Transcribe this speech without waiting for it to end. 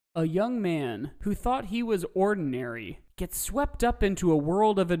A young man who thought he was ordinary gets swept up into a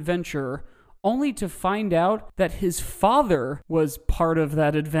world of adventure only to find out that his father was part of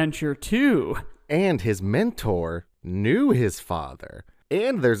that adventure too. And his mentor knew his father.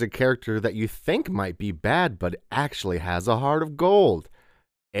 And there's a character that you think might be bad, but actually has a heart of gold.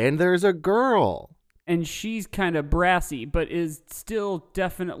 And there's a girl. And she's kind of brassy, but is still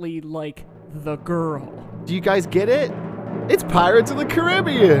definitely like the girl. Do you guys get it? It's Pirates of the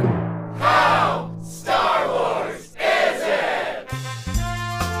Caribbean. How Star Wars is it?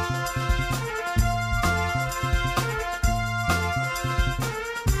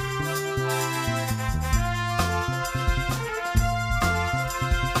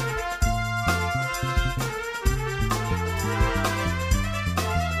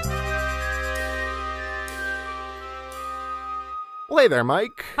 Well, hey there,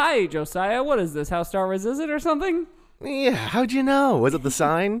 Mike. Hi, Josiah. What is this? How Star Wars is it or something? Yeah, how'd you know? Was it the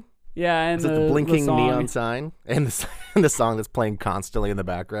sign? Yeah, and Is it the blinking song. neon sign? And the song that's playing constantly in the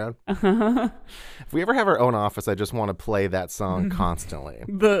background? If we ever have our own office, I just want to play that song constantly.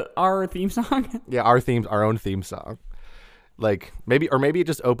 Our theme song? Yeah, our own theme song. Like maybe it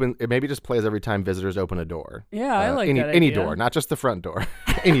just plays every time visitors open a door. Yeah, I like any that any idea. door, not just the front door.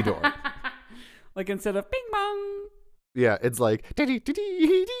 Any door. Like instead of bing bong. Yeah, it's like that'd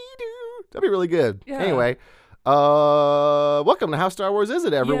be really good. Yeah. Anyway, welcome to How Star Wars Is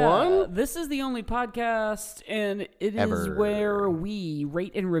It, everyone? Yeah, this is the only podcast, and it is Ever. where we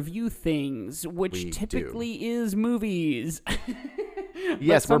rate and review things, which We typically is movies.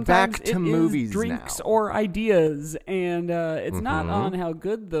 Yes, But we're back sometimes to it is movies drinks now. or ideas, and it's not on how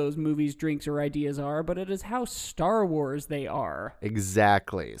good those movies, drinks, or ideas are, but it is how Star Wars they are.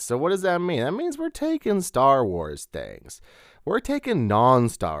 Exactly. So what does that mean? That means we're taking Star Wars things. We're taking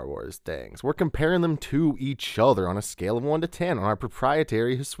non-Star Wars things. We're comparing them to each other on a scale of 1 to 10 on our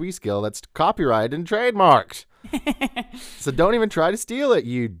proprietary Hisui scale that's copyrighted and trademarked. So don't even try to steal it,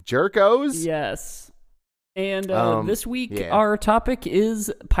 you jerkos. Yes. And this week, yeah. our topic is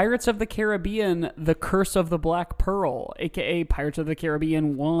Pirates of the Caribbean, The Curse of the Black Pearl, a.k.a. Pirates of the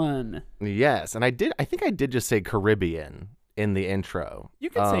Caribbean 1. Yes, and I think I did just say Caribbean in the intro. You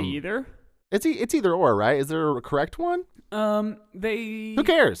could say either. It's either or, right? Is there a correct one? Who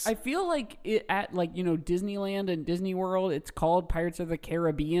cares? I feel like it at Disneyland and Disney World, it's called Pirates of the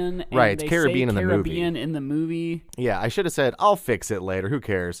Caribbean. And Right, it's they Caribbean say in the movie. Caribbean in the movie. Yeah, I should have said I'll fix it later. Who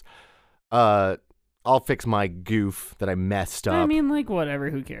cares? I'll fix my goof that I messed up. I mean,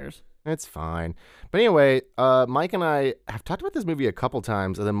 whatever. Who cares? It's fine. But anyway, Mike and I have talked about this movie a couple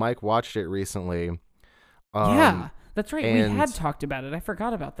times, and then Mike watched it recently. Yeah, that's right. We and- had talked about it. I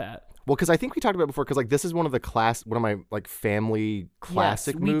forgot about that. Well, because I think we talked about it before, because this is one of my family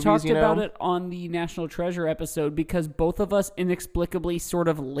classic yes, we movies. talked you know? about it on the National Treasure episode because both of us inexplicably sort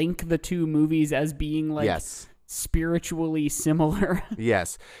of link the two movies as being Yes. spiritually similar.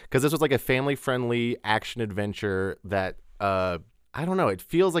 Yes, because this was like a family-friendly action adventure that I don't know. It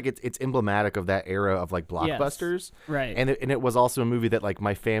feels like it's emblematic of that era of blockbusters, Right. And it was also a movie that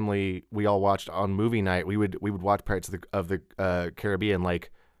my family, we all watched on movie night. We would watch Pirates of the Caribbean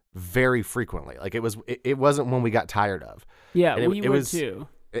very frequently. It wasn't one we got tired of. Yeah, And we it would was, too.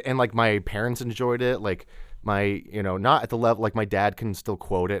 And my parents enjoyed it. My not at the level my dad can still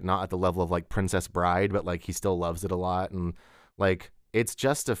quote it, not at the level of Princess Bride, but he still loves it a lot, and it's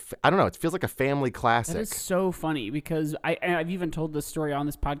just I don't know, it feels like a family classic. That is so funny because I've even told this story on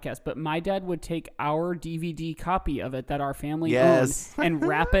this podcast, but my dad would take our DVD copy of it that our family Yes. owned and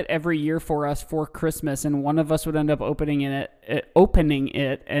wrap it every year for us for Christmas, and one of us would end up opening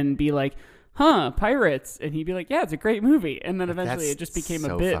it and be like, huh, pirates, and he'd be like, yeah, it's a great movie, and then eventually That's it just became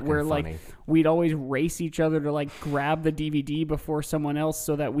so a bit fucking where funny. we'd always race each other to grab the DVD before someone else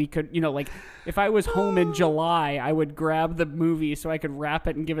so that we could, if I was home in July, I would grab the movie so I could wrap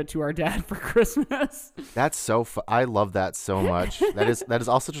it and give it to our dad for Christmas. That's so I love that so much. that is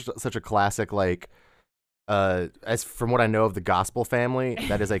also such a classic as from what I know of the Gospel family,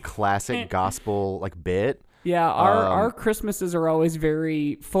 that is a classic gospel bit. Yeah, our Christmases are always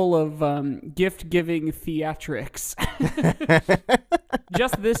very full of gift-giving theatrics.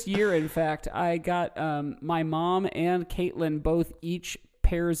 Just this year, in fact, I got my mom and Caitlin both each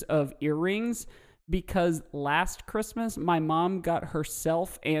pairs of earrings because last Christmas, my mom got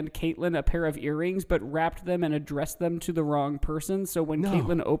herself and Caitlin a pair of earrings, but wrapped them and addressed them to the wrong person. So when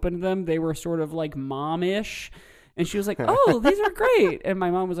Caitlin opened them, they were sort of mom-ish. And she was like, oh, these are great. And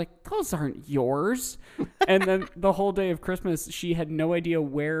my mom was like, those aren't yours. And then the whole day of Christmas, she had no idea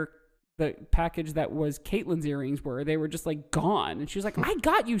where the package that was Caitlin's earrings were. They were just gone. And she was like, I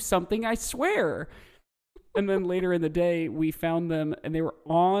got you something, I swear. And then later in the day, we found them, and they were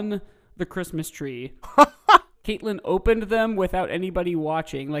on the Christmas tree. Caitlin opened them without anybody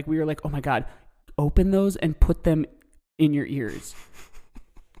watching. Like, we were like, oh my God, open those and put them in your ears.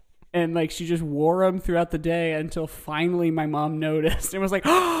 And, like, she just wore them throughout the day until finally my mom noticed and was like,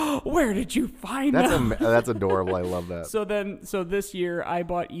 oh, where did you find them? That's adorable. I love that. So this year, I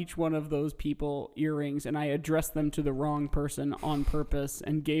bought each one of those people earrings, and I addressed them to the wrong person on purpose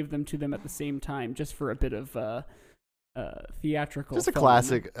and gave them to them at the same time just for a bit of theatrical Just a fun.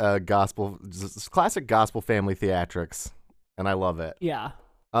 classic classic gospel family theatrics, and I love it. Yeah.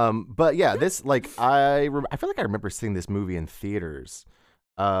 But yeah, this, like, I feel like I remember seeing this movie in theaters.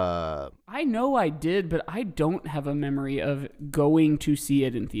 I know I did, but I don't have a memory of going to see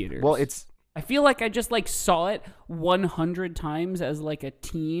it in theaters. Well, I feel like I just, like, saw it 100 times as, like, a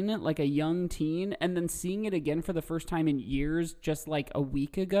teen, like a young teen, and then seeing it again for the first time in years, just like a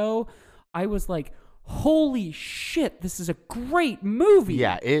week ago, I was like, holy shit, this is a great movie.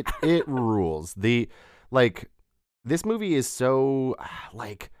 yeah, it rules. This movie is so,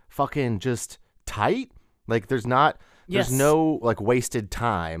 like, fucking just tight. Like, there's no, like, wasted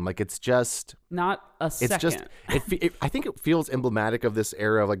time. Like, it's just Not a second. It's just, I think it feels emblematic of this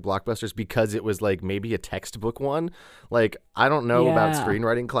era of, like, blockbusters because it was, like, maybe a textbook one. Like, I don't know about Yeah.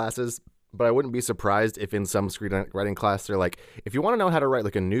 screenwriting classes, but I wouldn't be surprised if in some screenwriting class they're like, if you want to know how to write,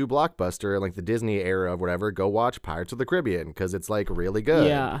 like, a new blockbuster, like the Disney era or whatever, go watch Pirates of the Caribbean because it's, like, really good.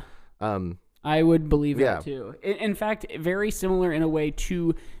 Yeah. I would believe Yeah. that too. In fact, very similar in a way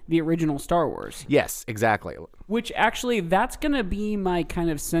to the original Star Wars, Yes, exactly. which actually that's going to be my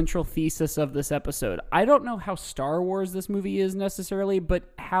kind of central thesis of this episode. I don't know how Star Wars this movie is necessarily, but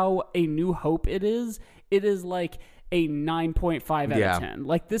how A New Hope it is like a 9.5 out Yeah. of 10.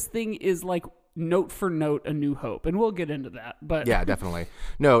 Like, this thing is like note for note A New Hope, and we'll get into that. But Yeah, definitely.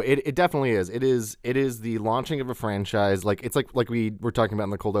 No, it definitely is. It is the launching of a franchise. Like, it's like we were talking about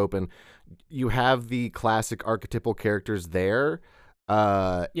in the cold open. You have the classic archetypal characters there,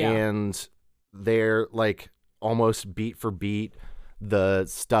 and they're, like, almost beat for beat the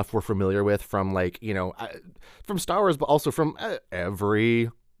stuff we're familiar with from, like, from Star Wars, but also from every,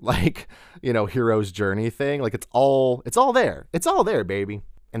 like, hero's journey thing. Like, it's all there. It's all there, baby.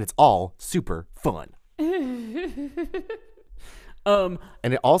 And it's all super fun. And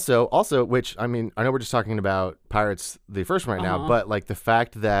it also, which, I mean, I know we're just talking about Pirates, the first one right now, but, like, the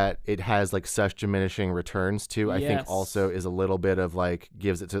fact that it has, like, such diminishing returns too, I think Yes. also is a little bit of, like,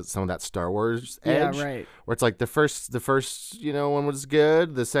 gives it to some of that Star Wars edge. Yeah, right. Where it's like the first, one was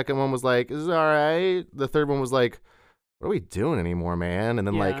good. The second one was like, this is all right. The third one was like, what are we doing anymore, man? And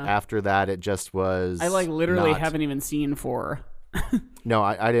then, like, Yeah. after that, it just was. I, like, literally not. haven't even seen 4. No,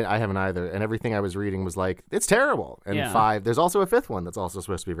 I didn't. I haven't either. And everything I was reading was like, it's terrible. And Yeah. 5. There's also a 5th one that's also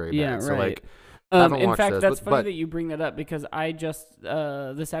supposed to be very Yeah, bad. So, right. like, haven't In watched fact, those, that's but- funny that you bring that up because I just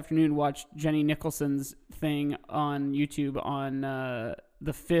this afternoon watched Jenny Nicholson's thing on YouTube on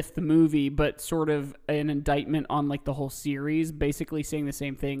the 5th movie, but sort of an indictment on, like, the whole series, basically saying the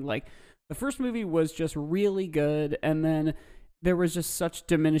same thing. Like, the first movie was just really good, and then there was just such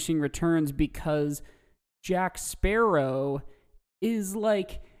diminishing returns because Jack Sparrow is,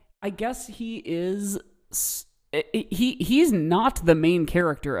 like, I guess he's not the main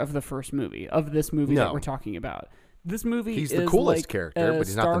character of the first movie, of this movie that No. we're talking about. This movie He's is the coolest like character, a but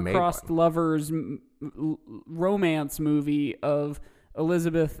he's not the main star-crossed lovers romance movie of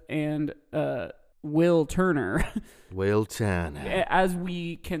Elizabeth and Will Turner, Will Turner. as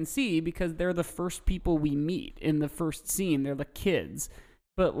we can see, because they're the first people we meet in the first scene. They're the kids.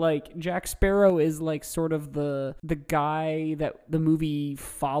 But, like, Jack Sparrow is, like, sort of the guy that the movie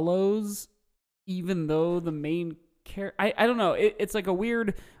follows, even though the main character... I don't know. It's, like, a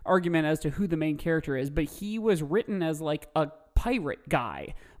weird argument as to who the main character is, but he was written as, like, a pirate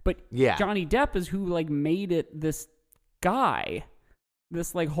guy. But Yeah. Johnny Depp is who, like, made it this guy,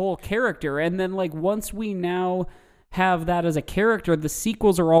 this, like, whole character. And then, like, once we now have that as a character, the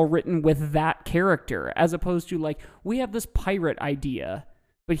sequels are all written with that character, as opposed to, like, we have this pirate idea,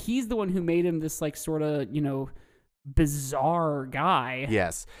 but he's the one who made him this, like, sort of, bizarre guy.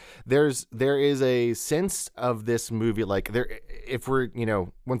 Yes. There is a sense of this movie, like, if we're,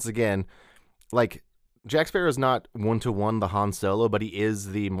 once again, like, Jack Sparrow is not one-to-one the Han Solo, but he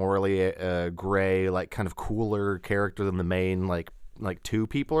is the morally gray, like, kind of cooler character than the main, like 2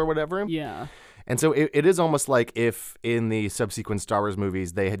 people or whatever. Yeah. And so it is almost like if in the subsequent Star Wars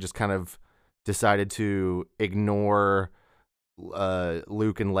movies they had just kind of decided to ignore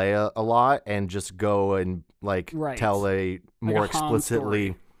Luke and Leia a lot and just go and, like, Right. tell a more a Han explicitly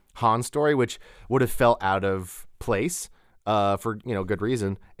story. Han story, which would have felt out of place. for good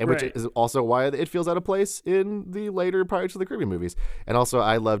reason, and which Right. is also why it feels out of place in the later Pirates of the Caribbean movies. And also,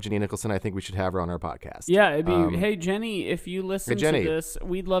 I love Jenny Nicholson. I think we should have her on our podcast. Yeah, it'd be, hey, Jenny, if you listen Jenny. to this,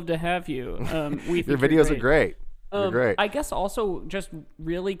 we'd love to have you. We think Your you're videos are great. You're great. I guess also just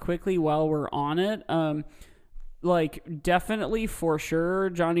really quickly while we're on it, like definitely for sure,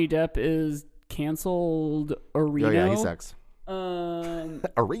 Johnny Depp is canceled Reno. Oh yeah, he sucks.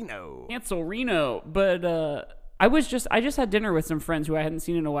 Reno. Cancel Reno. But I just had dinner with some friends who I hadn't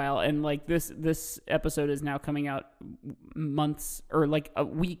seen in a while, and like this episode is now coming out months or like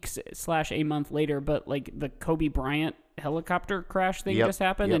weeks / a month later. But like the Kobe Bryant helicopter crash thing just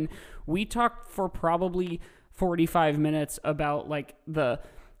happened, and we talked for probably 45 minutes about like the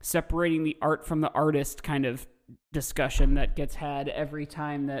separating the art from the artist kind of discussion that gets had every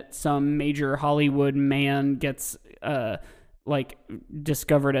time that some major Hollywood man gets like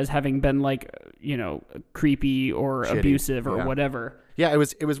discovered as having been like creepy or Shitty. abusive or whatever. Yeah, it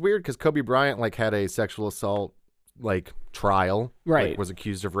was weird because Kobe Bryant like had a sexual assault like trial, Right. Like, was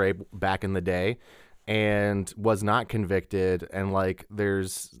accused of rape back in the day, and was not convicted. And like,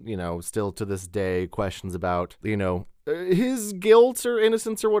 there's still to this day questions about his guilt or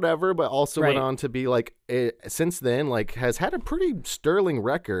innocence or whatever. But also went Right. on to be like, since then, like has had a pretty sterling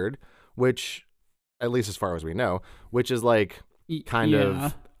record, which, at least as far as we know, which is like kind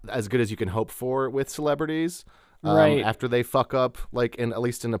of as good as you can hope for with celebrities. Right. After they fuck up, like at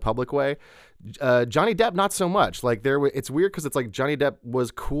least in a public way. Johnny Depp, not so much. Like it's weird because it's like Johnny Depp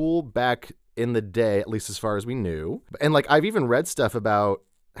was cool back in the day, at least as far as we knew. And like I've even read stuff about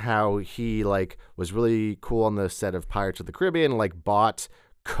how he like was really cool on the set of Pirates of the Caribbean, like bought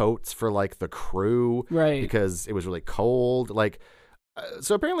coats for like the crew, Right. Because it was really cold. Like,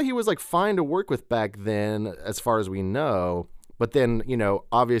 so apparently he was like fine to work with back then, as far as we know. But then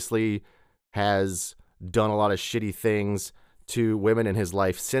obviously has done a lot of shitty things to women in his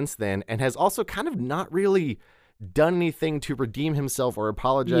life since then, and has also kind of not really done anything to redeem himself or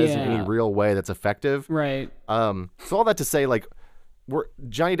apologize in any real way that's effective. Right. So all that to say, like,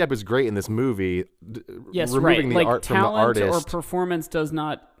 Johnny Depp is great in this movie. Yes, removing right. the Like art from the talent artist. or performance does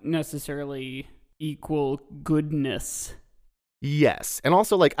not necessarily equal goodness. Yes. And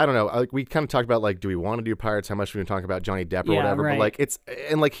also, like, I don't know, like we kind of talked about, like, do we want to do Pirates? How much are we talking about Johnny Depp or Yeah, whatever? right. But like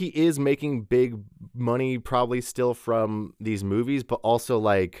and like he is making big money probably still from these movies, but also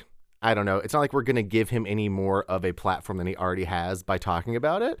like, I don't know, it's not like we're gonna give him any more of a platform than he already has by talking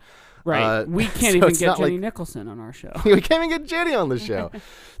about it. Right. We can't so even it's get not Jenny like- Nicholson on our show. We can't even get Jenny on the show.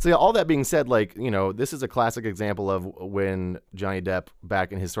 So yeah, all that being said, like, this is a classic example of when Johnny Depp,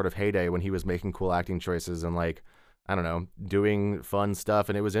 back in his sort of heyday, when he was making cool acting choices and like, I don't know, doing fun stuff,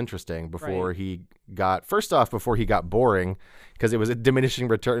 and it was interesting before he got boring, because it was diminishing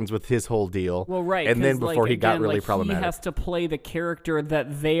returns with his whole deal. Well, right. And then 'cause, before like, he got again, really like, problematic. He has to play the character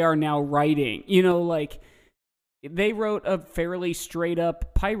that they are now writing. Like they wrote a fairly straight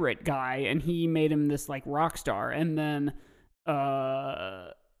up pirate guy and he made him this like rock star, and then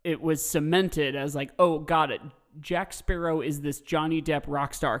it was cemented as like, oh, got it. Jack Sparrow is this Johnny Depp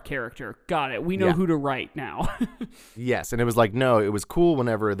rock star character. Got it. We know who to write now. Yes, and it was like, no, it was cool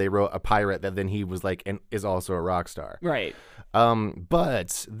whenever they wrote a pirate that then he was like, and is also a rock star. Right.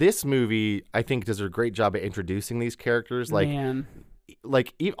 But this movie, I think, does a great job at introducing these characters, like, Man.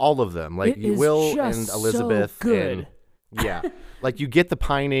 all of them, like It is Will just and Elizabeth. so good. And, yeah, like you get the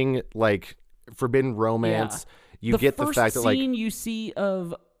pining, like forbidden romance. You get the fact that the like, first scene you see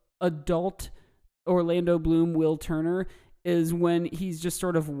of adult Orlando Bloom, Will Turner, is when he's just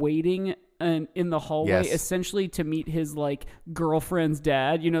sort of waiting in the hallway, Yes. essentially to meet his like girlfriend's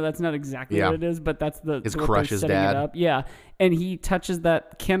dad. That's not exactly Yeah. what it is, but that's His what they're crush's setting dad. It up. Yeah, and he touches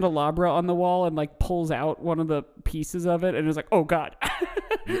that candelabra on the wall and like pulls out one of the pieces of it, and is like, "Oh God."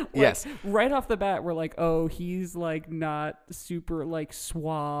 Like, yes. right off the bat, we're like, "Oh, he's like not super like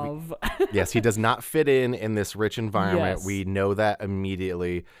suave." Yes, he does not fit in this rich environment. Yes. We know that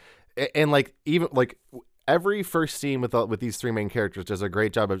immediately. And like, even like every first scene with these three main characters does a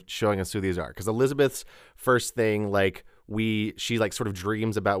great job of showing us who these are. Because Elizabeth's first thing, like she like sort of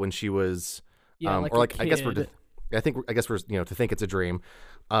dreams about when she was, like or a like I guess kid. we're to think it's a dream,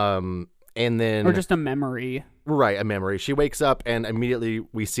 and then Or just a memory. right, a memory. She wakes up and immediately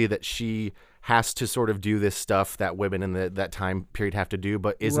we see that she has to sort of do this stuff that women in that time period have to do,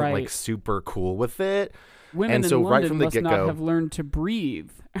 but isn't Right. like super cool with it. Women And in so London right from the must not get-go- have learned to breathe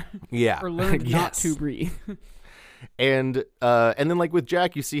Yeah, or learned not Yes. to breathe. And then like with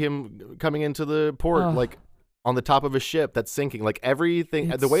Jack, you see him coming into the port, Ugh. like on the top of a ship that's sinking. Like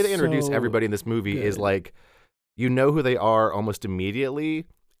everything, It's the way they introduce so everybody in this movie is good. like, you know who they are almost immediately,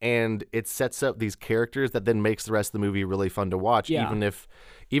 and it sets up these characters that then makes the rest of the movie really fun to watch. Yeah.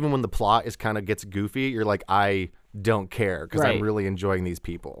 Even when the plot is kind of gets goofy, you're like, I don't care because I'm Right. really enjoying these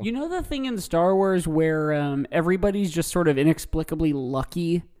people. You know the thing in Star Wars where everybody's just sort of inexplicably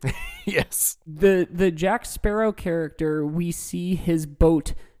lucky? Yes. The Jack Sparrow character, we see his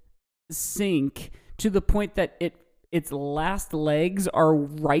boat sink to the point that its last legs are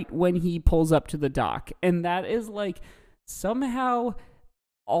right when he pulls up to the dock. And that is like somehow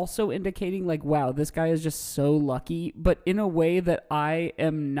also indicating like, wow, this guy is just so lucky, but in a way that I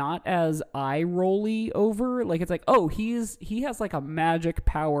am not as eye-rolly over. Like, it's like, oh, he has like a magic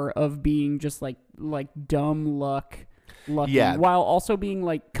power of being just like dumb lucky, Yeah. while also being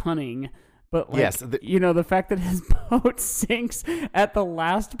like cunning. But like, Yes, the fact that his boat sinks at the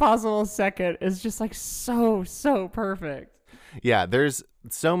last possible second is just like so perfect. Yeah, there's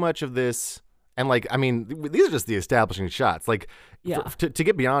so much of this, and like, I mean, these are just the establishing shots. Like, Yeah. to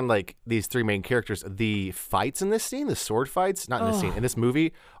get beyond like these three main characters, the fights in this scene, the sword fights, not in this scene, in this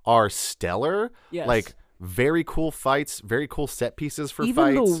movie, are stellar. Yes. Like, very cool fights, very cool set pieces for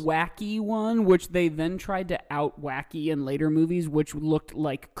Even fights. the wacky one, which they then tried to out wacky in later movies, which looked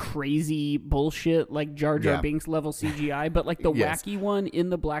like crazy bullshit, like Jar Jar Yeah. Binks level CGI. But like the Yes. wacky one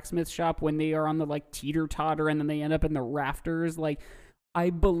in the blacksmith shop when they are on the like teeter totter and then they end up in the rafters, like I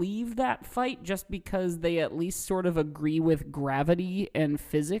believe that fight just because they at least sort of agree with gravity and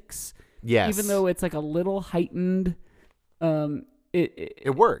physics. Yes. Even though it's like a little heightened.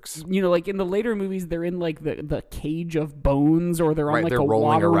 It works. Like in the later movies, they're in like the cage of bones, or they're on Right, like they're a rolling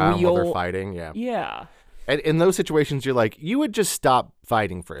water around wheel. while they're fighting. Yeah. Yeah. And in those situations, you're like, you would just stop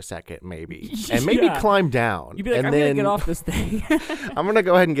fighting for a second, maybe, and maybe Yeah. climb down. You'd be like, and I'm then gonna get off this thing. I'm gonna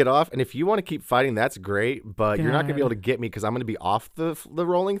go ahead and get off. And if you want to keep fighting, that's great. But you're not gonna be God. able to get me because I'm gonna be off the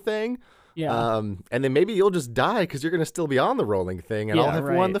rolling thing. Yeah. And then maybe you'll just die because you're gonna still be on the rolling thing, and I'll Yeah, have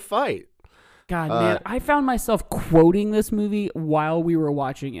right. won the fight. God, man, I found myself quoting this movie while we were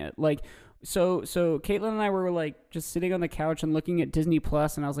watching it. Like, so Caitlin and I were like just sitting on the couch and looking at Disney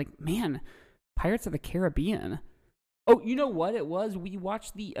Plus, and I was like, man, Pirates of the Caribbean. Oh, you know what it was? We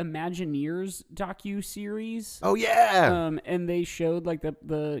watched the Imagineers docu-series. Oh yeah. And they showed like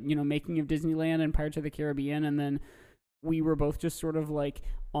the making of Disneyland and Pirates of the Caribbean, and then we were both just sort of like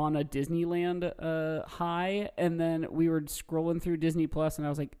on a Disneyland high, and then we were scrolling through Disney Plus, and I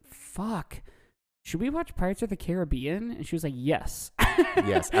was like, fuck, should we watch Pirates of the Caribbean? And she was like, yes.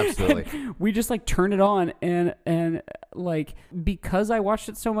 Yes, absolutely. And we just like turned it on, and like, because I watched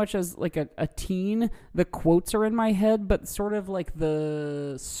it so much as like a teen, the quotes are in my head, but sort of like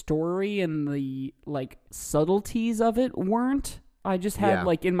the story and the like subtleties of it weren't. I just had Yeah.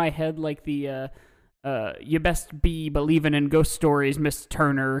 like in my head like the you best be believing in ghost stories, Miss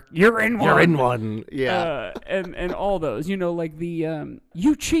Turner. You're in one. You're in one. Yeah. And all those, like the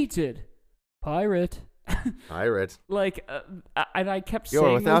you cheated, pirate. Pirate. Like, and I kept You're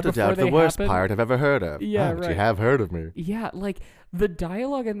saying without a those before doubt the they worst happened. pirate I've ever heard of. Yeah, but you right. have heard of me. Yeah, like the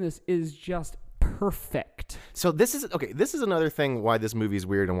dialogue in this is just perfect. So this is okay. This is another thing why this movie is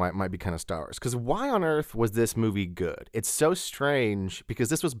weird and why it might be kind of Star Wars. Because why on earth was this movie good? It's so strange because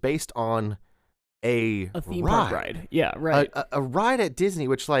this was based on a Theme ride. park ride. Yeah, right. A ride at Disney,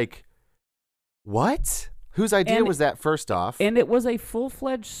 which like, what? Whose idea And- was that? First off, And it was a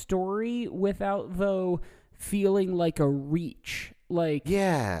full-fledged story without, though, feeling like a reach. Like,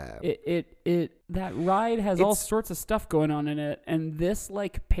 yeah, it that ride has all It's- sorts of stuff going on in it, and this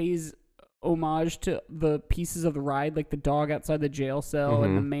like pays homage to the pieces of the ride, like the dog outside the jail cell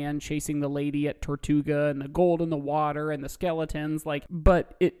and the man chasing the lady at Tortuga and the gold in the water and the skeletons. Like,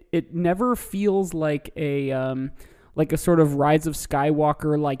 but it never feels like a sort of Rise of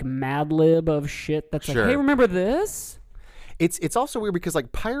Skywalker like Mad Lib of shit that's Sure. like, hey, remember this? it's also weird because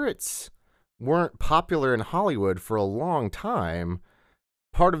like pirates weren't popular in Hollywood for a long time.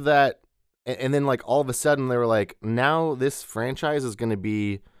 Part of that, and then like all of a sudden they were like, now this franchise is going to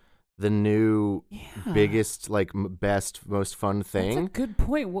be the new biggest, like best, most fun thing. That's a good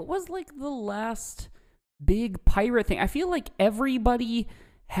point. What was like the last big pirate thing? I feel like everybody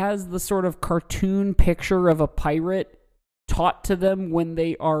has the sort of cartoon picture of a pirate taught to them when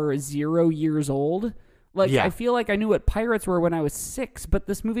they are 0 years old. Like, Yeah. I feel like I knew what pirates were when I was 6, but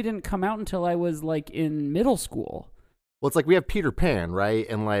this movie didn't come out until I was like in middle school. Well, it's like we have Peter Pan, right?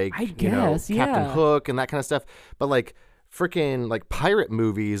 And like, I guess, Captain yeah. Hook and that kind of stuff. But like freaking like pirate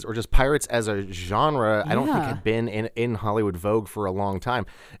movies or just pirates as a genre, I don't think Yeah. had been in Hollywood vogue for a long time.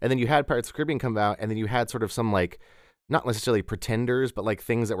 And then you had Pirates of the Caribbean come out, and then you had sort of some like, not necessarily pretenders, but like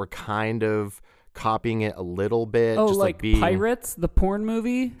things that were kind of copying it a little bit. Oh, just like being... Pirates, the porn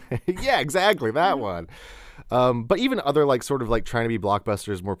movie? Yeah, exactly, that one. But even other like sort of like trying to be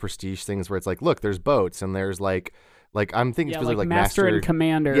blockbusters, more prestige things where it's like, look, there's boats and there's like I'm thinking specifically like Master and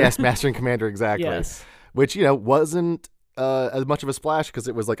Commander. Yes, Master and Commander, exactly. Yes. Which, wasn't as much of a splash because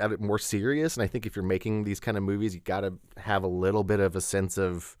it was like a bit more serious. And I think if you're making these kind of movies, you got to have a little bit of a sense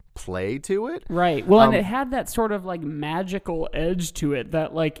of play to it. Right. Well, and it had that sort of like magical edge to it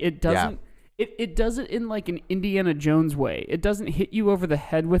that like it doesn't. It does it in like an Indiana Jones way. It doesn't hit you over the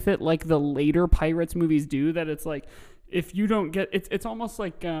head with it like the later Pirates movies do. That it's like if you don't get it's almost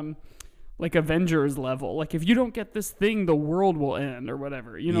like Avengers level. Like if you don't get this thing, the world will end or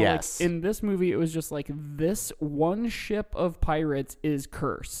whatever. Yes. Like in this movie, it was just like this one ship of pirates is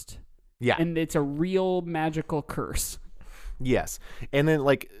cursed. Yeah, and it's a real magical curse. Yes, and then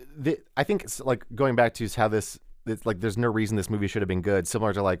like I think it's like going back to how this. It's like there's no reason this movie should have been good.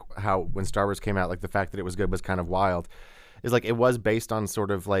 Similar to like how when Star Wars came out, like the fact that it was good was kind of wild. Is like it was based on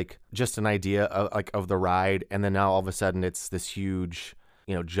sort of like just an idea of the ride, and then now all of a sudden it's this huge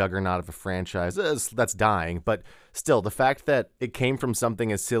juggernaut of a franchise that's dying. But still, the fact that it came from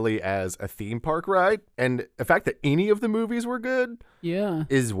something as silly as a theme park ride, and the fact that any of the movies were good,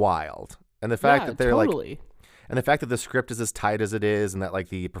 is wild. And the fact that they're totally. And the fact that the script is as tight as it is and that like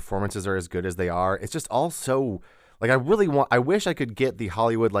the performances are as good as they are, it's just all so like I wish I could get the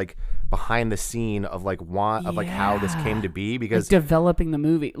Hollywood like behind the scene of like how this came to be, because like developing the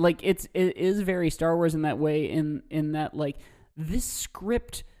movie. Like it is very Star Wars in that way, in that like this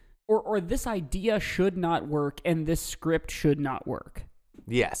script or this idea should not work and this script should not work.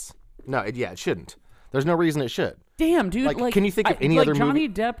 Yes. No, it shouldn't. There's no reason it should. Damn, dude. Like can you think of any other Johnny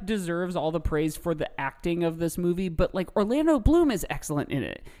movie? Depp deserves all the praise for the acting of this movie, but like Orlando Bloom is excellent in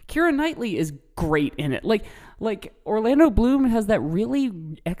it. Keira Knightley is great in it. Like Orlando Bloom has that really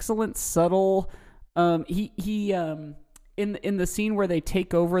excellent subtle he in the scene where they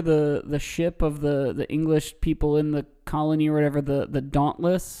take over the ship of the English people in the colony or whatever, the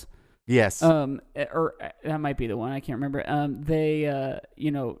Dauntless. Yes. Or that might be the one, I can't remember. They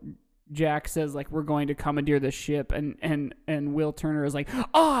Jack says like we're going to commandeer the ship, and Will Turner is like,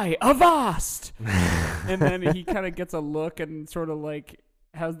 "I avast," and then he kind of gets a look and sort of like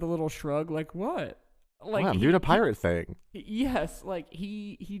has the little shrug, like what? Like I'm doing a pirate thing. Yes, like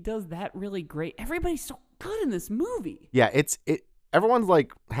he does that really great. Everybody's so good in this movie. Yeah, everyone's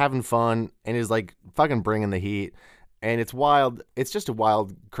like having fun and is like fucking bringing the heat, and it's wild. It's just a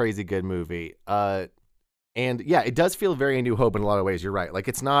wild, crazy good movie. And yeah, it does feel very A New Hope in a lot of ways. You're right. Like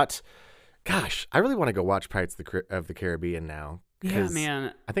it's not. Gosh, I really want to go watch Pirates of the Caribbean now. Yeah,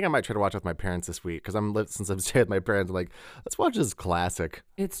 man. I think I might try to watch it with my parents this week because since I'm staying with my parents, I'm like, let's watch this classic.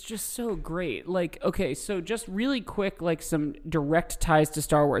 It's just so great. Like, okay, so just really quick, like some direct ties to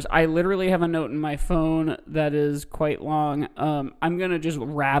Star Wars. I literally have a note in my phone that is quite long. I'm gonna just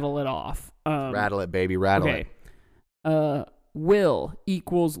rattle it off. Rattle it, baby, rattle it. Will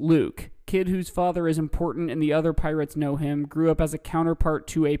equals Luke. Kid whose father is important and the other pirates know him. Grew up as a counterpart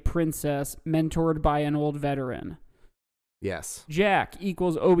to a princess, mentored by an old veteran. Yes. Jack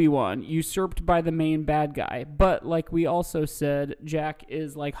equals Obi-Wan, usurped by the main bad guy. But like we also said, Jack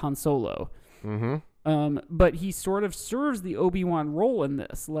is like Han Solo. Mm-hmm. But he sort of serves the Obi-Wan role in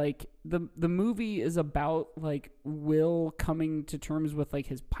this. Like the movie is about like Will coming to terms with like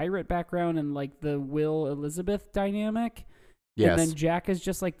his pirate background and like the Will Elizabeth dynamic. Yes. And then Jack is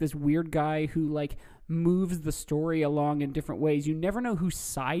just like this weird guy who like moves the story along in different ways. You never know whose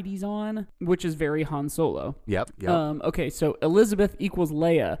side he's on, which is very Han Solo. Yep. Okay, so Elizabeth equals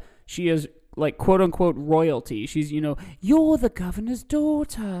Leia. She is like quote unquote royalty. She's, you're the governor's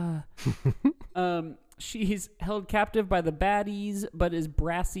daughter. She's held captive by the baddies, but is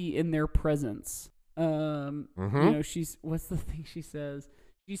brassy in their presence. She's, what's the thing she says?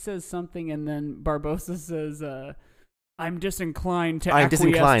 She says something and then Barbossa says, I'm disinclined to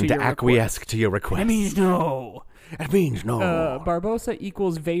acquiesce to your request. It means no. Barbossa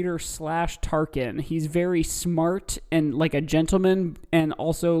equals Vader / Tarkin. He's very smart and like a gentleman and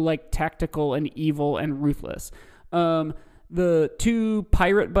also like tactical and evil and ruthless. The two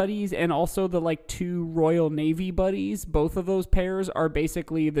pirate buddies and also the like two Royal Navy buddies, both of those pairs are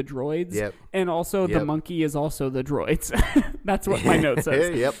basically the droids. Yep. And also the monkey is also the droids. That's what my note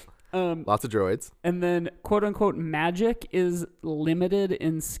says. Yep. Lots of droids. And then, quote unquote, magic is limited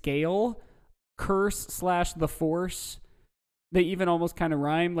in scale. Curse / the Force. They even almost kind of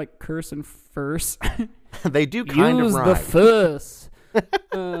rhyme, like curse and first. They do kind of rhyme. Use the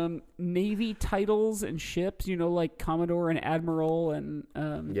Force. Navy titles and ships, like Commodore and Admiral and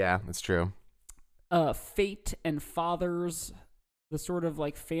yeah, that's true. Fate and fathers, the sort of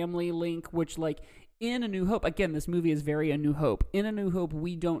like family link, which like in A New Hope, again, this movie is very A New Hope. In A New Hope,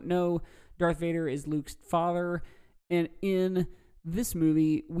 we don't know Darth Vader is Luke's father, and in this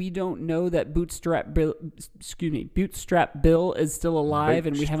movie, we don't know that Bootstrap Bill is still alive,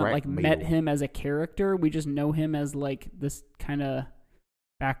 and we haven't like met him as a character. We just know him as like this kind of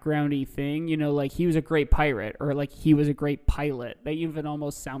backgroundy thing, you know, like he was a great pirate or like he was a great pilot. They even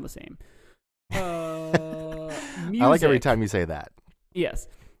almost sound the same. Music. I like every time you say that. Yes.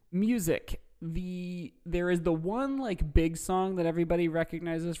 Music. There is the one like big song that everybody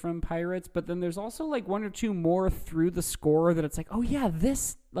recognizes from Pirates, but then there's also like one or two more through the score that it's like, oh yeah,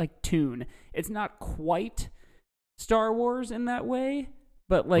 this like tune. It's not quite Star Wars in that way,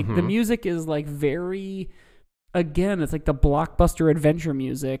 but like the music is like very, again, it's like the blockbuster adventure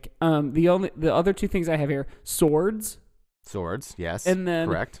music. The other two things I have here, swords, yes, and then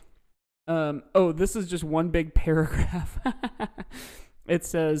correct. This is just one big paragraph. It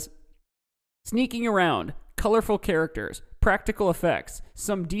says, sneaking around, colorful characters, practical effects,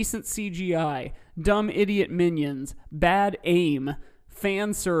 some decent CGI, dumb idiot minions, bad aim,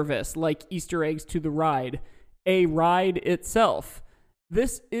 fan service like Easter eggs to the ride, a ride itself.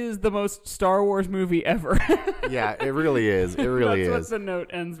 This is the most Star Wars movie ever. Yeah, it really is. It really That's is. what the note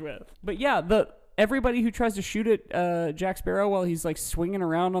ends with. But yeah, everybody who tries to shoot at Jack Sparrow while he's like swinging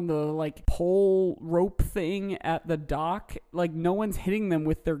around on the like pole rope thing at the dock, like no one's hitting them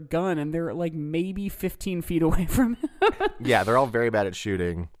with their gun, and they're like maybe 15 feet away from him. Yeah, they're all very bad at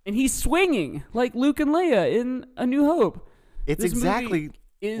shooting. And he's swinging like Luke and Leia in A New Hope. It's This exactly movie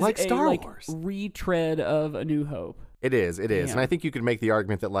is like Star a, Wars. Retread of A New Hope. It is. Yeah. And I think you could make the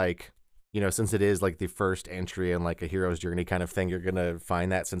argument that, like, you know, since it is like the first entry in like a hero's journey kind of thing, you're going to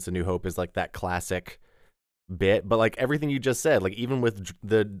find that since A New Hope is like that classic bit. But like everything you just said, like even with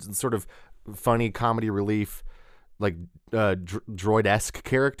the sort of funny comedy relief, like droid-esque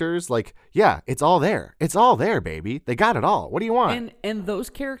characters, like, yeah, it's all there. It's all there, baby. They got it all. What do you want? And those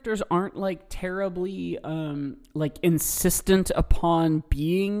characters aren't like terribly like insistent upon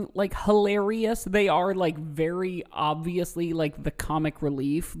being like hilarious. They are like very obviously like the comic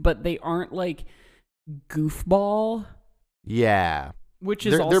relief, but they aren't like goofball. Yeah. Which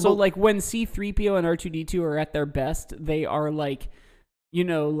is also like when C-3PO and R2-D2 are at their best, they are like, you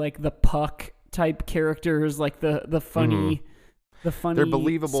know, like the Puck type characters, like the funny they're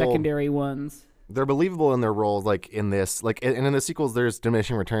believable secondary ones. They're believable in their roles, like in this, like, and in the sequels there's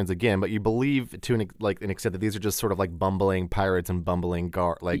diminishing returns again, but you believe to an extent that these are just sort of like bumbling pirates and bumbling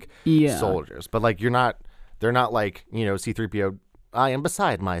soldiers. But like they're not like, you know, C-3PO, I am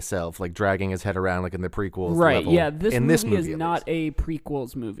beside myself, like dragging his head around like in the prequels. Right, level. yeah, this movie is not a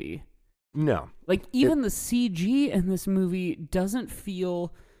prequels movie. No. Like even the CG in this movie doesn't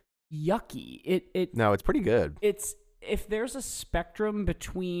feel yucky. No, it's pretty good. It's, if there's a spectrum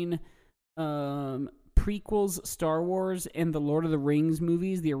between prequels Star Wars and the Lord of the Rings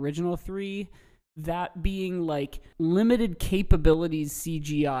movies, the original three, that being like limited capabilities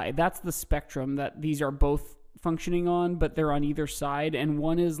CGI, that's the spectrum that these are both functioning on, but they're on either side, and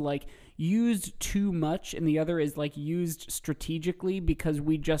one is like used too much and the other is like used strategically because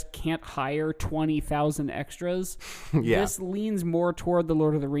we just can't hire 20,000 extras. Yeah. This leans more toward the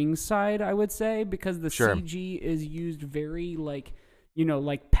Lord of the Rings side, I would say, because the CG is used very like, you know,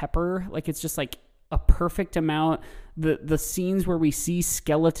 like pepper, like it's just like a perfect amount. The scenes where we see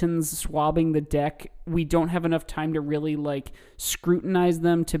skeletons swabbing the deck, we don't have enough time to really like scrutinize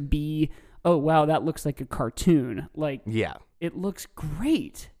them to be, oh wow, that looks like a cartoon. Like, yeah, it looks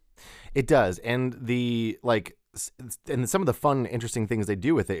great. It does, and and some of the fun, interesting things they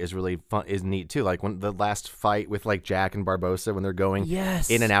do with it is really fun, is neat too. Like when the last fight with like Jack and Barbossa, when they're going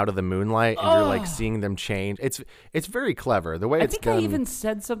in and out of the moonlight, and you're like seeing them change. It's very clever the way it's done. I think I even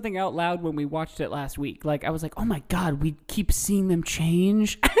said something out loud when we watched it last week. Like I was like, oh my god, we keep seeing them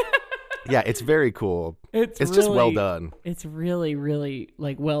change. Yeah, it's very cool. It's really, just well done. It's really, really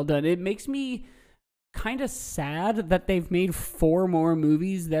like well done. It makes me kind of sad that they've made 4 more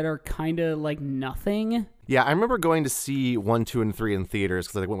movies that are kind of like nothing. Yeah, I remember going to see 1, 2, and 3 in theaters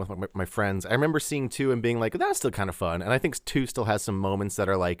because I went with my friends. I remember seeing 2 and being like, that's still kind of fun. And I think 2 still has some moments that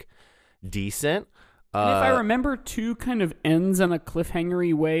are like decent. And if I remember, 2 kind of ends on a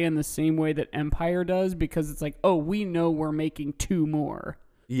cliffhangery way in the same way that Empire does, because it's like, oh, we know we're making 2 more.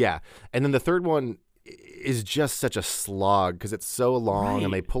 Yeah, and then the third one is just such a slog because it's so long,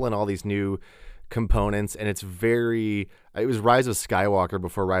 and they pull in all these new components, and it was Rise of Skywalker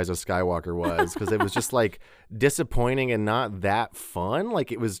before Rise of Skywalker was, because it was just like disappointing and not that fun.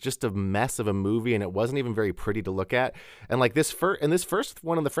 Like it was just a mess of a movie, and it wasn't even very pretty to look at. And like this first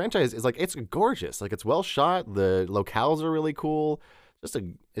one in the franchise is like, it's gorgeous, like it's well shot, the locales are really cool.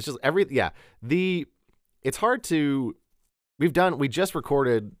 it's just every it's hard to. We just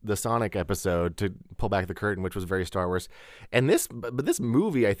recorded the Sonic episode to pull back the curtain, which was very Star Wars, and this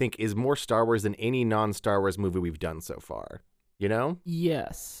movie I think is more Star Wars than any non-Star Wars movie we've done so far. You know?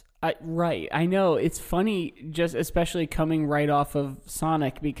 Yes. Right. I know. It's funny, just especially coming right off of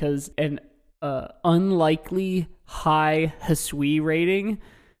Sonic, because an unlikely high Hisui rating,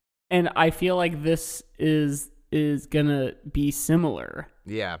 and I feel like this is gonna be similar.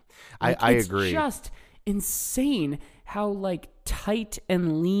 Yeah, Like, I it's agree. Just insane how like tight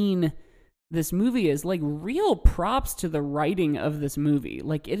and lean this movie is. Like, real props to the writing of this movie.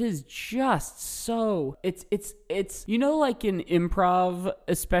 Like, it is just so it's you know, like in improv,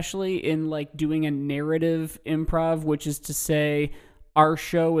 especially in like doing a narrative improv, which is to say our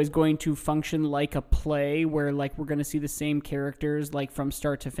show is going to function like a play where like we're going to see the same characters like from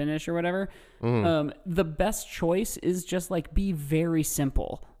start to finish or whatever. The best choice is just like be very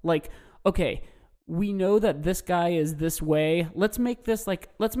simple. Like, okay, we know that this guy is this way. Let's make this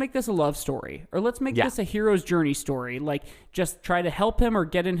a love story, or let's make this a hero's journey story. Like, just try to help him or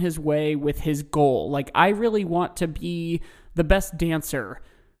get in his way with his goal. Like, I really want to be the best dancer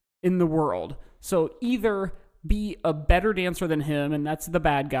in the world. So either be a better dancer than him, and that's the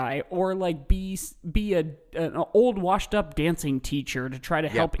bad guy, or like be an old washed up dancing teacher to try to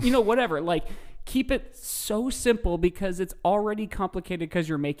help, you know, whatever. Like, keep it so simple because it's already complicated because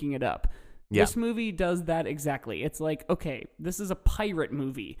you're making it up. Yeah. This movie does that exactly. It's like, okay, this is a pirate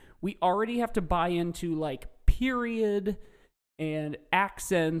movie. We already have to buy into like period and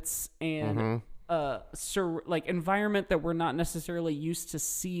accents and like environment that we're not necessarily used to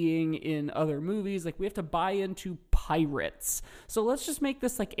seeing in other movies. Like, we have to buy into pirates. So let's just make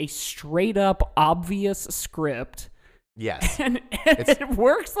this like a straight up obvious script. Yes. And it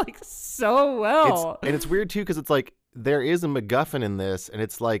works like so well. And it's weird too, because it's like there is a MacGuffin in this, and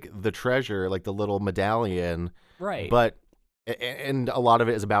it's like the treasure, like the little medallion. Right. But and a lot of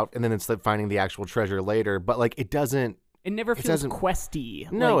it is about, and then it's like finding the actual treasure later. But like it never feels questy.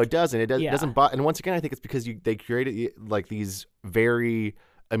 No, like, it doesn't. It doesn't. And once again, I think it's because they created like these very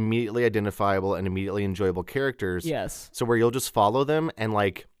immediately identifiable and immediately enjoyable characters. Yes. So where you'll just follow them, and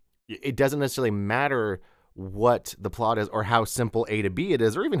like it doesn't necessarily matter what the plot is or how simple A to B it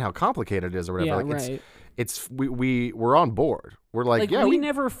is, or even how complicated it is or whatever. Yeah, like right. We're on board. We're like we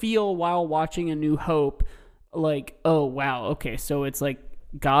never feel while watching A New Hope like, oh wow, okay, so it's like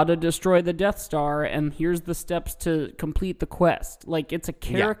gotta destroy the Death Star and here's the steps to complete the quest. Like, it's a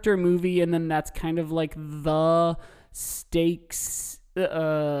character movie, and then that's kind of like the stakes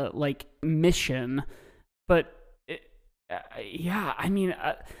like mission. But I mean,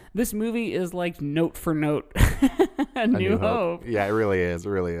 this movie is like note for note A New Hope. Yeah, it really is. It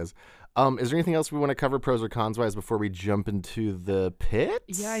really is. Is there anything else we want to cover pros or cons wise before we jump into the pit?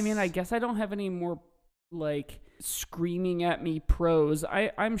 Yeah, I mean, I guess I don't have any more like screaming at me pros.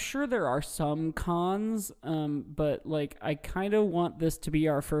 I'm sure there are some cons, but like I kind of want this to be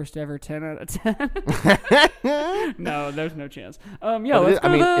our first ever 10 out of 10. No, there's no chance. Yeah, let's go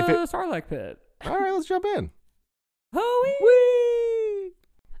to the Sarlacc pit. All right, let's jump in. Hooey!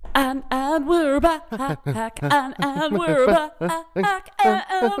 And we're back, and we're back, and we're back, and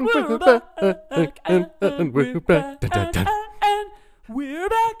we're back, and we're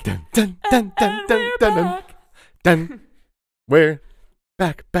back, Dun, dun, dun, dun, dun, dun, dun. Dun. We're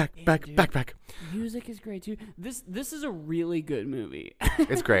back. Music is great too. This is a really good movie.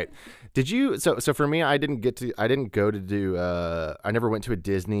 It's great. Did you? So for me, I never went to a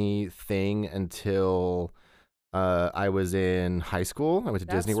Disney thing until I was in high school. I went to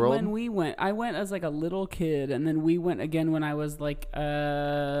Disney World. That's when we went. I went as like a little kid, and then we went again when I was like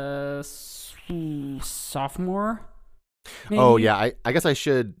sophomore. Maybe. Oh yeah, I guess I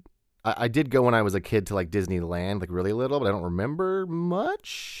should. I did go when I was a kid to like Disneyland, like really little, but I don't remember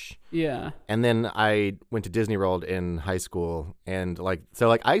much. Yeah. And then I went to Disney World in high school, and I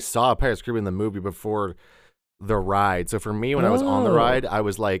saw Pirates of the Caribbean the movie before the ride. So for me, when I was on the ride, I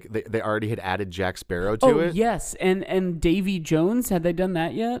was like, they already had added Jack Sparrow to it. Yes, and Davy Jones, had they done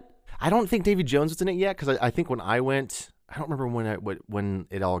that yet? I don't think Davy Jones was in it yet, because I think when I went, I don't remember when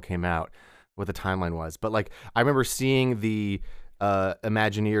it all came out, what the timeline was, but like I remember seeing the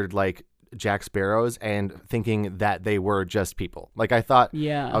Imagineered like Jack Sparrows and thinking that they were just people. Like I thought,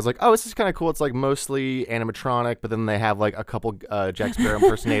 I was like, oh, this is kind of cool. It's like mostly animatronic, but then they have like a couple Jack Sparrow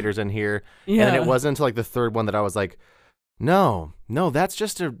impersonators in here. Yeah. And then it wasn't until like the third one that I was like, no, that's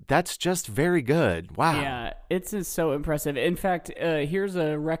just very good. Wow. Yeah, it's so impressive. In fact, here's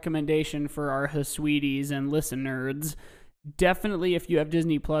a recommendation for our Hisweeties and listeners. definitely, if you have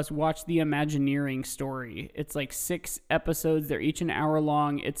Disney Plus, watch the Imagineering story. It's like 6 episodes. They're each an hour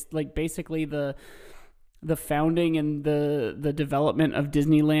long. It's like basically the founding and the development of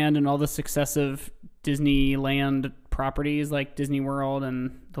Disneyland and all the successive Disneyland properties like Disney World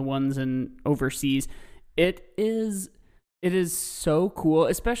and the ones in overseas. It is so cool,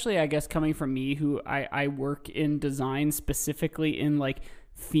 especially I guess coming from me who I work in design, specifically in like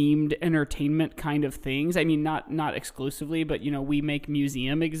themed entertainment kind of things. I mean, not exclusively, but we make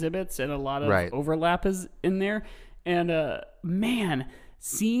museum exhibits and a lot of overlap is in there. And man,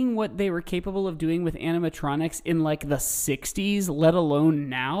 seeing what they were capable of doing with animatronics in like the 60s, let alone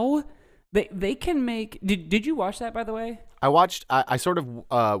now, they can make. Did you watch that, by the way? I watched. I sort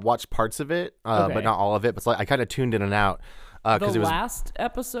of watched parts of it, but not all of it. But I kind of tuned in and out. The last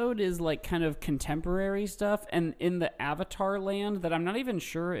episode is like kind of contemporary stuff, and in the Avatar land that I'm not even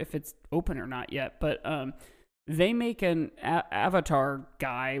sure if it's open or not yet, but they make an Avatar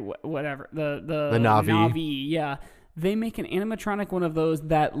guy, whatever, the Na'vi, yeah. They make an animatronic one of those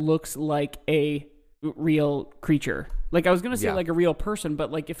that looks like a real creature. Like I was gonna say like a real person,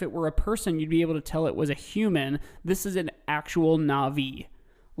 but like if it were a person, you'd be able to tell it was a human. This is an actual Na'vi.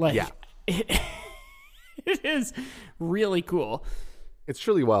 Like it is really cool. It's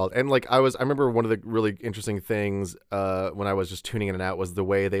truly wild. And like I remember one of the really interesting things when I was just tuning in and out was the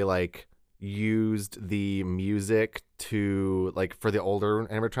way they like used the music to like for the older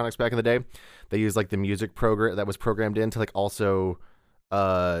animatronics back in the day. They used like the music program that was programmed in to like also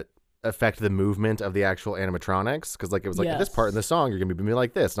affect the movement of the actual animatronics, because like it was like at this part in the song you're gonna be moving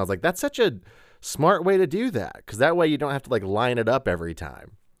like this, and I was like, that's such a smart way to do that, because that way you don't have to like line it up every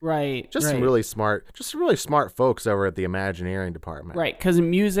time. Right. Some really smart folks over at the Imagineering department. Right, because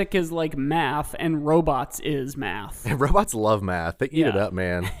music is like math and robots is math. And robots love math. They eat it up,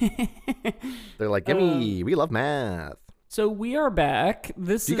 man. They're like, gimme, we love math. So we are back.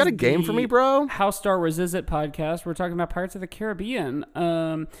 You got a game for me, bro? How Star Wars Is It podcast. We're talking about Pirates of the Caribbean.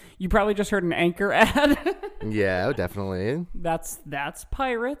 You probably just heard an Anchor ad. Yeah, definitely. That's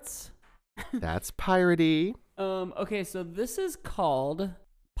pirates. That's piratey. Okay, so this is called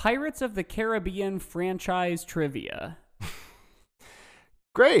Pirates of the Caribbean franchise trivia.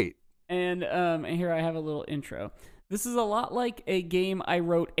 Great. And here I have a little intro. This is a lot like a game I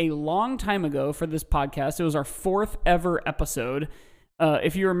wrote a long time ago for this podcast. It was our 4th ever episode.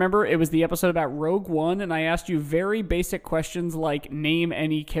 If you remember, it was the episode about Rogue One, and I asked you very basic questions like name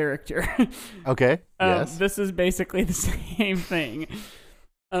any character. Okay, yes. This is basically the same thing.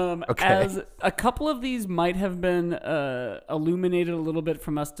 Okay. As a couple of these might have been illuminated a little bit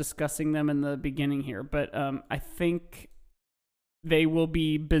from us discussing them in the beginning here, but I think they will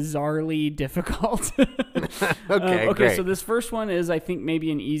be bizarrely difficult. Okay, great. So this first one is, I think,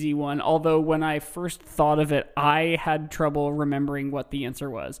 maybe an easy one, although when I first thought of it, I had trouble remembering what the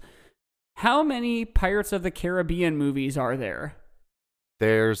answer was. How many Pirates of the Caribbean movies are there?